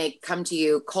or when they come to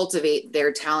you, cultivate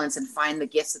their talents and find the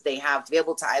gifts that they have to be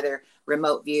able to either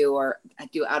remote view or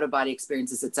do out-of-body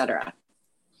experiences, etc.?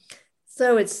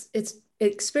 So it's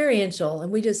experiential,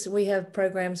 and we have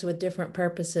programs with different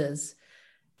purposes.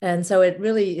 And so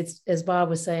it's, as Bob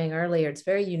was saying earlier, it's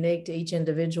very unique to each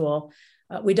individual.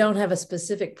 We don't have a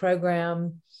specific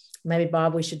program. Maybe,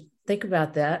 Bob, we should think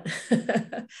about that,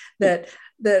 that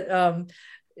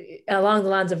along the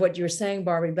lines of what you were saying,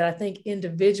 Barbie, but I think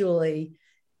individually,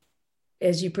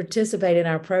 as you participate in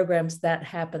our programs, that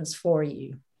happens for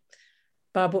you.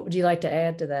 Bob, what would you like to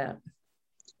add to that?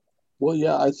 Well,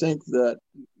 yeah, I think that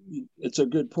it's a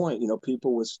good point. You know,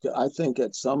 I think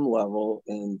at some level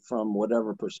and from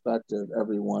whatever perspective,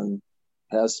 everyone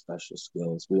has special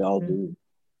skills. We all do.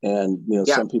 And, you know,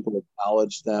 some people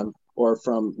acknowledge them, or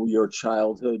from your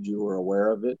childhood, you were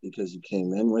aware of it because you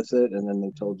came in with it and then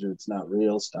they told you it's not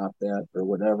real, stop that, or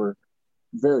whatever.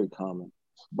 Very common.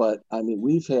 But I mean,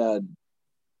 we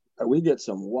get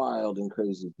some wild and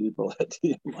crazy people at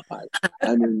TMI.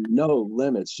 I mean, no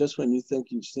limits. Just when you think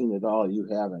you've seen it all, you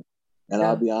haven't. And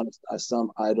I'll be honest,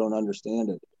 I don't understand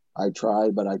it. I try,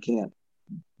 but I can't.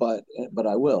 But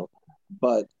I will.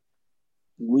 But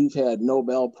we've had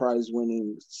Nobel Prize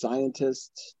winning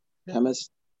scientists, chemists.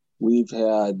 We've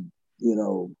had, you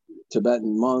know,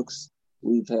 Tibetan monks.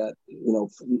 We've had, you know,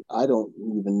 I don't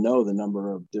even know the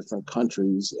number of different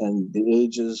countries and the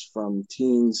ages from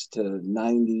teens to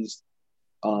 90s.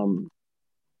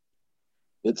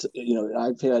 It's, you know,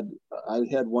 I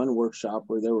had one workshop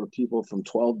where there were people from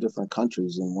 12 different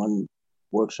countries in one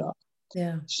workshop.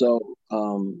 Yeah. So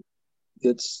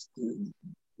it's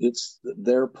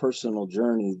their personal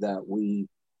journey that we,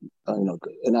 you know,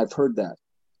 and I've heard that.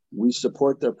 We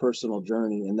support their personal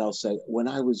journey, and they'll say, when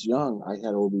I was young, I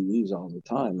had OBEs all the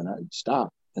time and I'd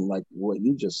stop. And like what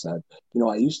you just said, you know,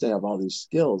 I used to have all these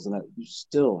skills and you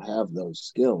still have those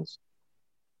skills.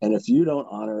 And if you don't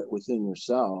honor it within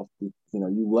yourself, you know,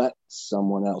 you let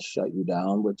someone else shut you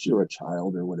down, but you're a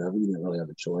child or whatever, you didn't really have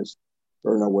a choice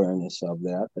or an awareness of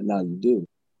that, but now you do.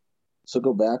 So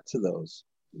go back to those.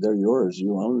 They're yours,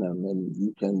 you own them, and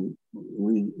you can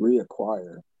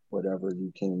reacquire whatever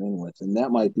you came in with. And that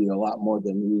might be a lot more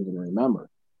than you even remember.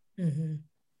 Mm-hmm.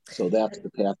 So that's the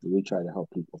path that we try to help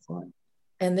people find.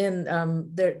 And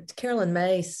then Carolyn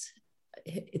Mace,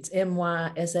 it's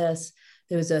MYSS,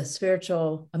 who's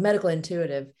a medical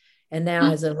intuitive, and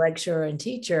now as a lecturer and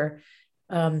teacher.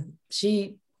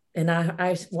 She, and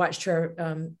I watched her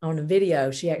on a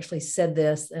video. She actually said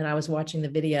this, and I was watching the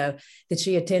video, that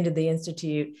she attended the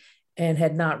Institute and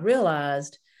had not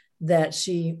realized that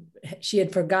she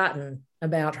had forgotten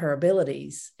about her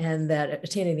abilities, and that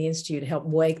attending the Institute helped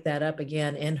wake that up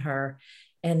again in her.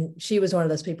 And she was one of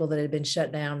those people that had been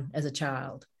shut down as a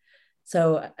child.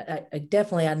 So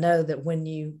I know that when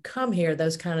you come here,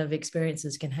 those kind of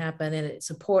experiences can happen, and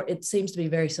it seems to be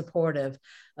very supportive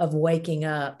of waking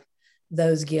up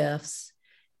those gifts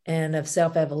and of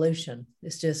self-evolution.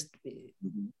 It's just,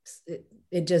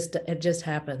 it just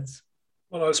happens.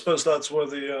 Well, I suppose that's where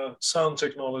the sound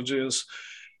technology is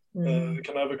can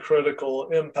have a critical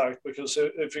impact, because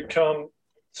if you come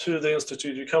to the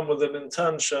Institute, you come with an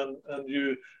intention and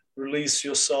you release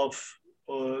yourself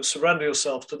or surrender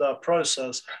yourself to that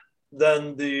process,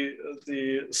 then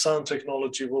the sound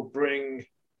technology will bring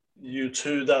you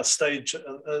to that state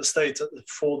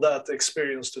for that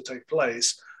experience to take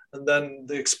place. And then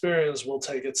the experience will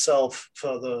take itself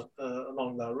further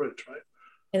along that route, right?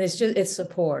 And it's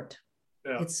support.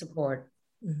 Yeah. It's support.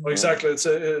 Mm-hmm. Well, exactly.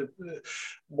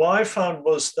 What I found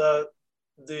was that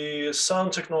the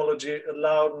sound technology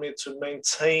allowed me to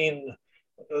maintain,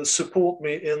 support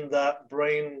me in that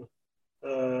brain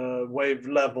wave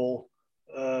level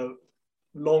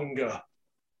longer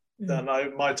than I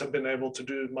might have been able to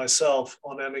do myself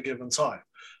on any given time.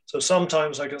 So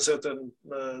sometimes I can sit in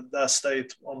that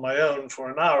state on my own for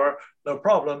an hour, no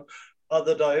problem.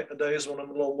 Other days when I'm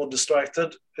a little more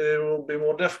distracted, it will be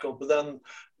more difficult. But then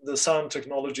the sound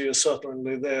technology is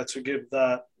certainly there to give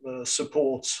that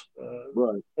support,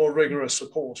 right. More rigorous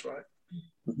support, right?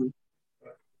 Mm-hmm.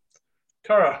 Right.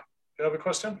 Cara, you have a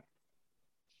question?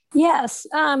 Yes.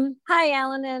 Hi,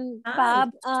 Allyn and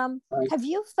Bob. Have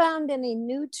you found any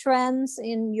new trends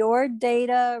in your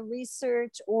data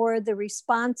research or the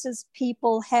responses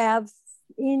people have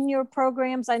in your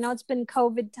programs? I know it's been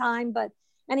COVID time, but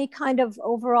any kind of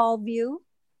overall view?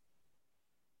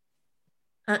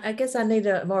 I guess I need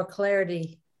more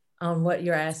clarity on what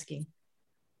you're asking.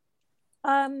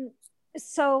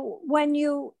 So when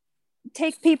you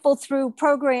take people through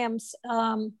programs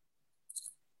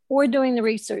or doing the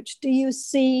research, do you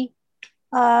see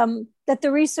that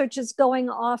the research is going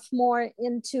off more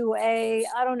into I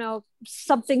don't know,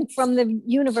 something from the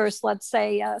universe, let's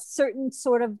say, a certain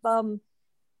sort of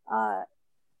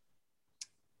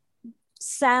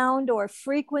sound or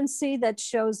frequency that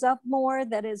shows up more,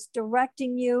 that is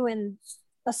directing you in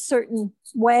a certain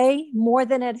way more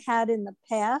than it had in the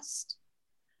past?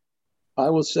 I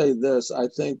will say this. I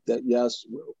think that, yes,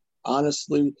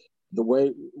 honestly, the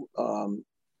way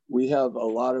we have a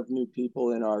lot of new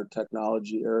people in our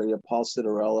technology area. Paul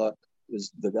Citarella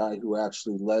is the guy who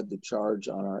actually led the charge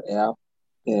on our app.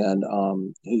 And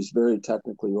he's very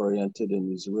technically oriented, and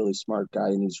he's a really smart guy,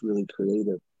 and he's really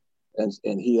creative.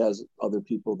 And he has other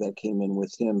people that came in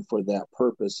with him for that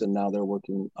purpose, and now they're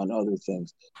working on other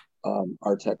things,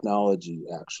 our technology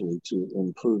actually, to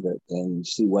improve it and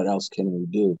see what else can we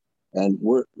do. And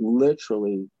we're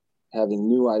literally having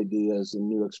new ideas and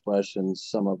new expressions,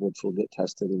 some of which will get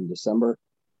tested in December,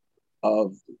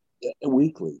 of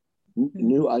weekly. Mm-hmm.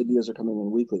 New ideas are coming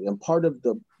in weekly. And part of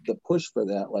the push for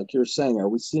that, like you're saying, are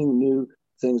we seeing new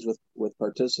things with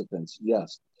participants?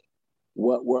 Yes.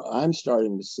 What I'm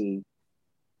starting to see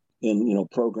in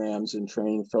programs and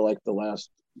training for like the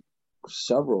last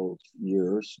several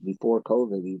years before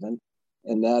COVID even,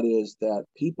 and that is that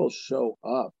people show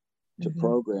up to mm-hmm.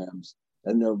 programs,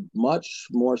 and they're much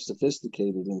more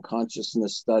sophisticated in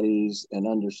consciousness studies and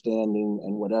understanding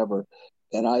and whatever.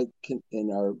 And I can,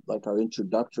 in our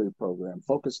introductory program,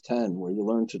 Focus 10, where you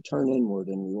learn to turn inward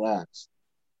and relax.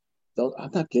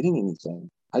 I'm not getting anything.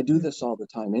 I do this all the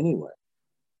time anyway.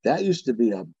 That used to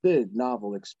be a big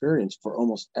novel experience for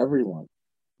almost everyone.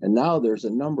 And now there's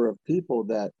a number of people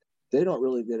that they don't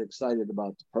really get excited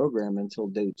about the program until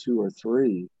day 2 or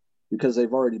 3, because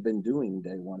they've already been doing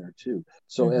day 1 or 2.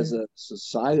 So mm-hmm. as a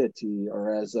society,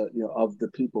 or as of the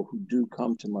people who do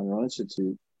come to Monroe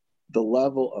Institute, the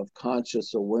level of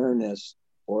conscious awareness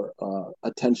or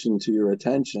attention to your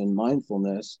attention,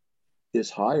 mindfulness,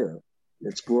 is higher.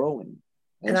 It's growing.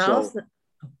 And so, also,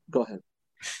 go ahead.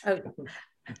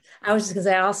 I was just going to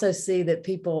say, I also see that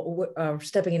people are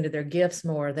stepping into their gifts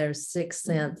more, their sixth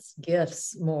sense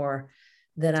gifts more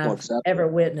than I've ever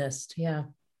witnessed. Yeah.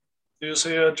 Do you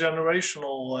see a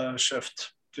generational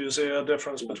shift? Do you see a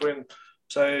difference between,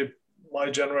 say, my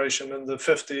generation in the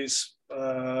 50s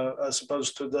as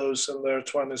opposed to those in their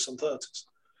 20s and 30s?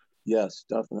 Yes,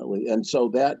 definitely. And so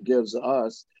that gives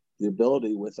us the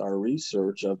ability, with our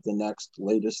research of the next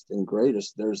latest and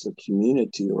greatest, there's a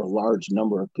community or a large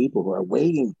number of people who are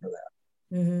waiting for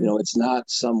that. Mm-hmm. It's not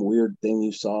some weird thing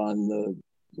you saw in the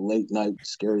late night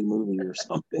scary movie or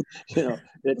something.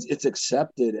 It's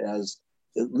accepted as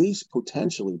at least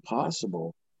potentially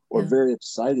possible, or very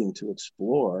exciting to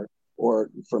explore, or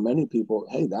for many people,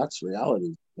 hey, that's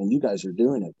reality and you guys are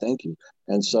doing it. Thank you.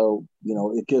 And so,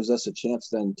 it gives us a chance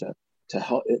then to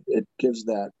help. It gives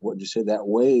that, that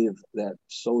wave, that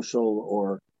social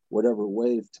or whatever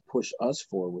wave, to push us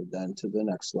forward then to the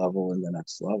next level and the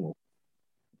next level.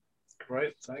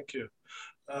 Great. Thank you.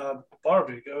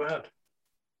 Barbie, go ahead.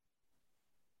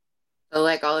 So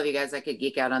like all of you guys, I could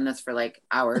geek out on this for like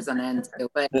hours on end,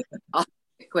 but I'll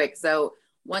be quick. So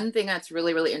one thing that's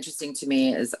really, really interesting to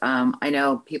me is I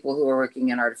know people who are working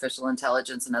in artificial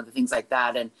intelligence and other things like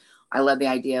that. And I love the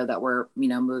idea that we're,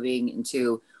 moving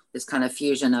into this kind of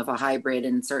fusion of a hybrid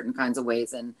in certain kinds of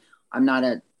ways. And I'm not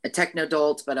a techno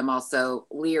dolt, but I'm also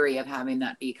leery of having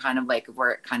that be kind of like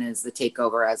where it kind of is the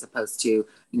takeover, as opposed to,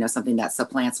 something that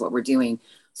supplants what we're doing.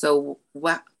 So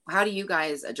how do you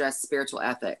guys address spiritual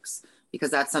ethics? Because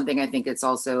that's something I think it's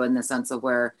also in the sense of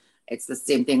where it's the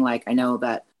same thing. Like I know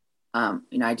that,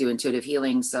 I do intuitive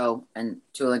healing. So, and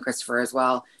Jewel and Christopher as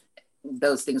well,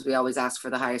 those things we always ask for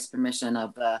the highest permission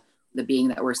of the being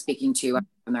that we're speaking to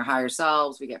from their higher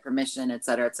selves. We get permission, et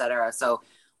cetera, et cetera. So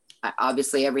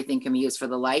obviously everything can be used for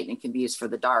the light and it can be used for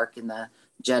the dark in the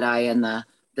Jedi and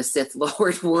the Sith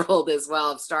Lord world as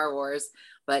well of Star Wars.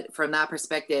 But from that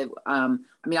perspective,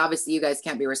 obviously you guys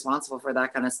can't be responsible for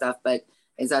that kind of stuff, but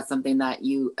is that something that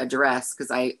you address?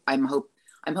 Because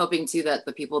I'm hoping too that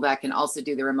the people that can also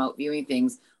do the remote viewing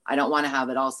things, I don't want to have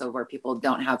it also where people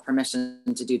don't have permission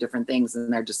to do different things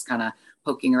and they're just kind of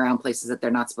poking around places that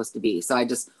they're not supposed to be. So I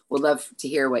just would love to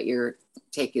hear what your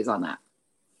take is on that.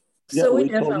 So we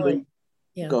definitely,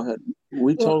 go ahead.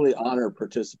 We totally honor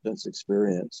participants'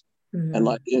 experience. Mm-hmm. And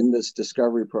like in this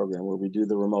discovery program where we do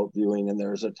the remote viewing and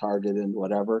there's a target and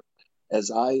whatever,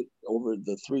 over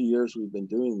the 3 years we've been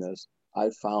doing this, I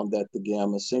found that the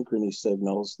gamma synchrony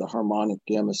signals, the harmonic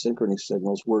gamma synchrony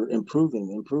signals were improving.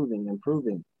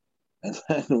 And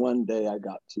then one day I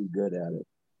got too good at it.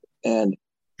 And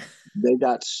they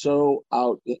got so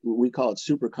out, we call it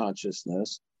super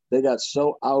consciousness. They got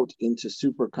so out into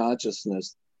super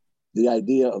consciousness, the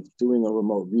idea of doing a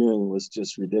remote viewing was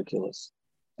just ridiculous.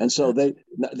 And so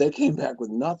they came back with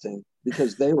nothing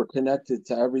because they were connected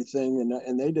to everything,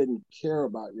 and they didn't care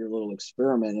about your little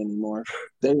experiment anymore.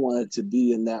 They wanted to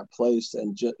be in that place,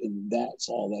 and that's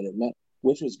all that it meant,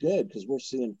 which was good because we're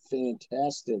seeing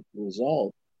fantastic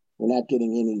results. We're not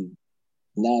getting any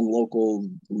non-local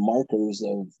markers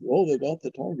of, oh, they got the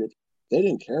target. They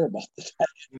didn't care about the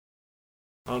target.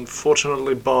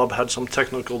 Unfortunately, Bob had some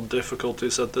technical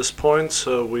difficulties at this point,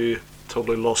 so we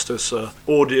totally lost his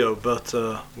audio, but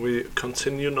we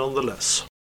continue nonetheless.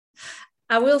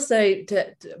 I will say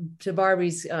to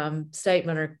Barbie's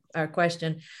statement or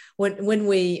question, when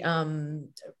we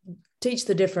teach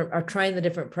the different or train the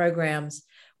different programs,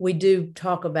 we do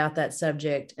talk about that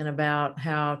subject and about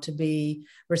how to be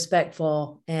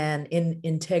respectful and in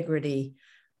integrity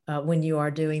when you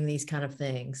are doing these kind of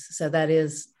things. So that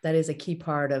is a key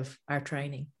part of our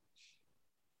training.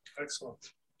 Excellent.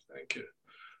 Thank you.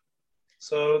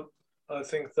 So I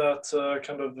think that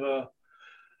kind of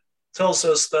tells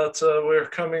us that we're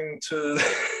coming to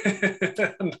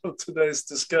the end of today's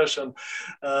discussion.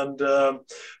 And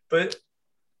but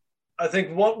I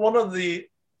think one of the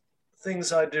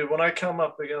things I do when I come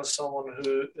up against someone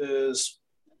who is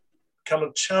kind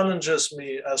of challenges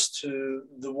me as to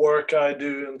the work I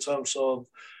do in terms of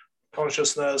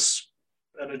consciousness,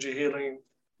 energy healing,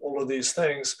 all of these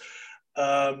things,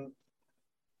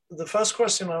 the first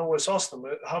question I always ask them,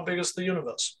 how big is the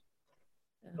universe?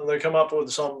 And they come up with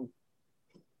some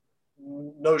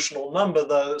notional number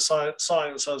that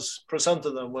science has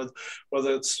presented them with,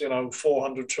 whether it's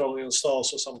 400 trillion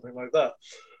stars or something like that.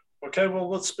 Okay, well,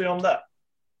 what's beyond that?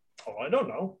 Oh, I don't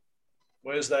know.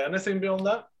 Well, is there anything beyond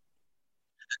that?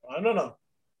 I don't know.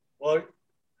 Well,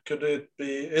 could it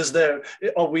be,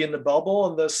 are we in the bubble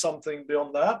and there's something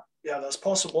beyond that? Yeah, that's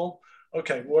possible.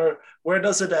 Okay, where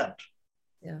does it end?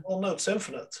 Yeah. Well, no, it's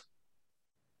infinite.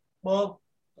 Well,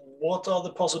 what are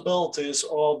the possibilities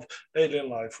of alien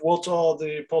life? What are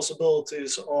the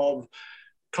possibilities of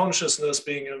consciousness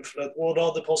being infinite? What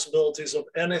are the possibilities of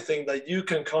anything that you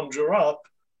can conjure up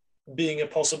being a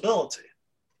possibility?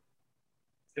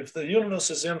 If the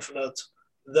universe is infinite,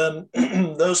 then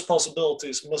those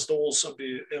possibilities must also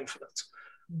be infinite.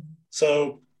 Mm-hmm.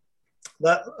 So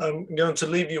that I'm going to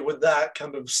leave you with that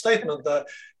kind of statement that,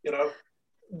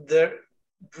 there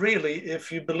really,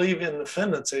 if you believe in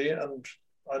infinity, and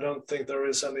I don't think there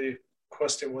is any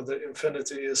question whether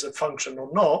infinity is a function or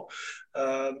not,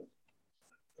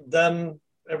 then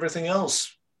everything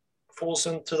else falls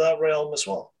into that realm as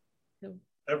well. Yeah.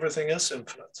 Everything is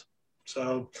infinite.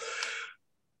 So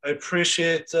I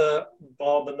appreciate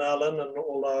Bob and Allyn and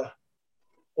all our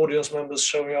audience members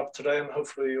showing up today, and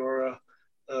hopefully your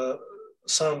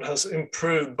sound has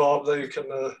improved, Bob, that you can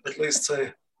at least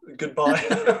say goodbye.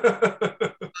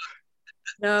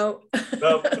 No.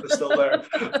 No, it's still there.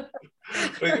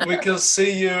 We can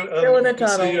see you and we can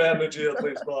see your energy at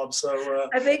least, Bob. So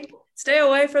I think stay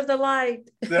away from the light.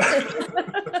 Yeah.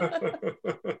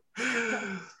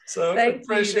 So I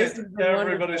appreciate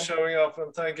everybody showing up,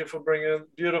 and thank you for bringing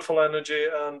beautiful energy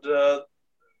and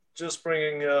just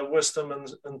bringing wisdom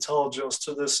and intelligence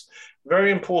to this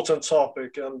very important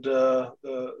topic, and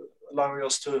allowing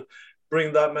us to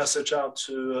bring that message out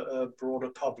to a broader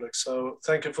public. So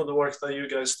thank you for the work that you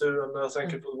guys do, and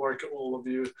thank you for the work all of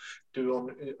you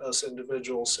do as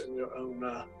individuals in your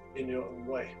own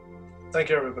way. Thank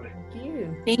you, everybody. Thank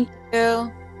you. Thank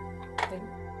you.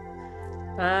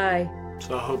 Bye.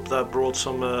 So I hope that brought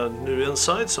some new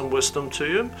insights and wisdom to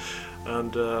you.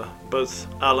 And both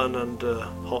Allyn and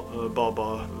Bob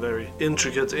are very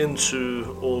intricate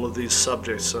into all of these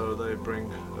subjects, so they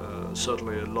bring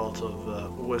certainly a lot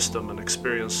of wisdom and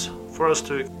experience for us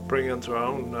to bring into our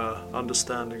own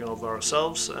understanding of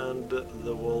ourselves and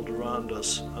the world around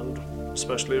us, and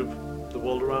especially the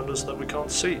world around us that we can't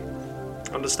see.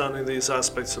 Understanding these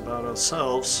aspects about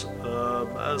ourselves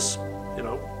as,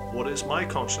 what is my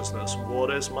consciousness,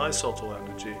 what is my subtle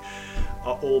energy,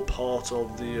 are all part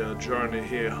of the journey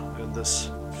here in this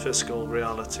physical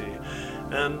reality.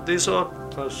 And these are,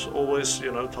 as always,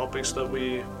 topics that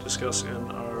we discuss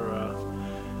in our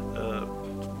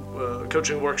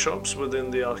coaching workshops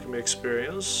within the Alchemy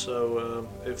Experience. So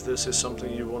if this is something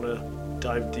you want to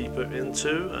dive deeper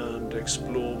into and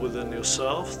explore within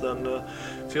yourself, then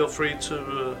feel free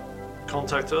to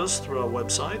contact us through our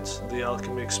website,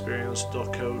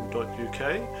 thealchemyexperience.co.uk,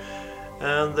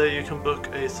 and there you can book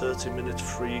a 30-minute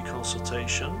free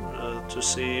consultation to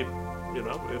see,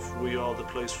 if we are the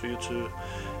place for you to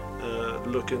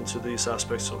look into these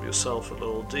aspects of yourself a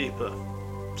little deeper.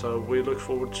 So we look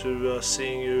forward to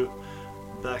seeing you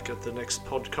back at the next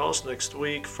podcast next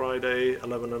week, Friday,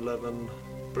 11:11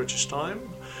 British time,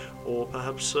 or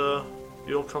perhaps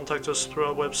you'll contact us through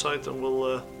our website and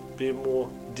we'll be a more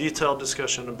detailed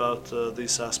discussion about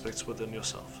these aspects within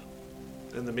yourself.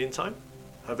 In the meantime,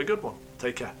 have a good one.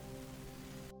 Take care.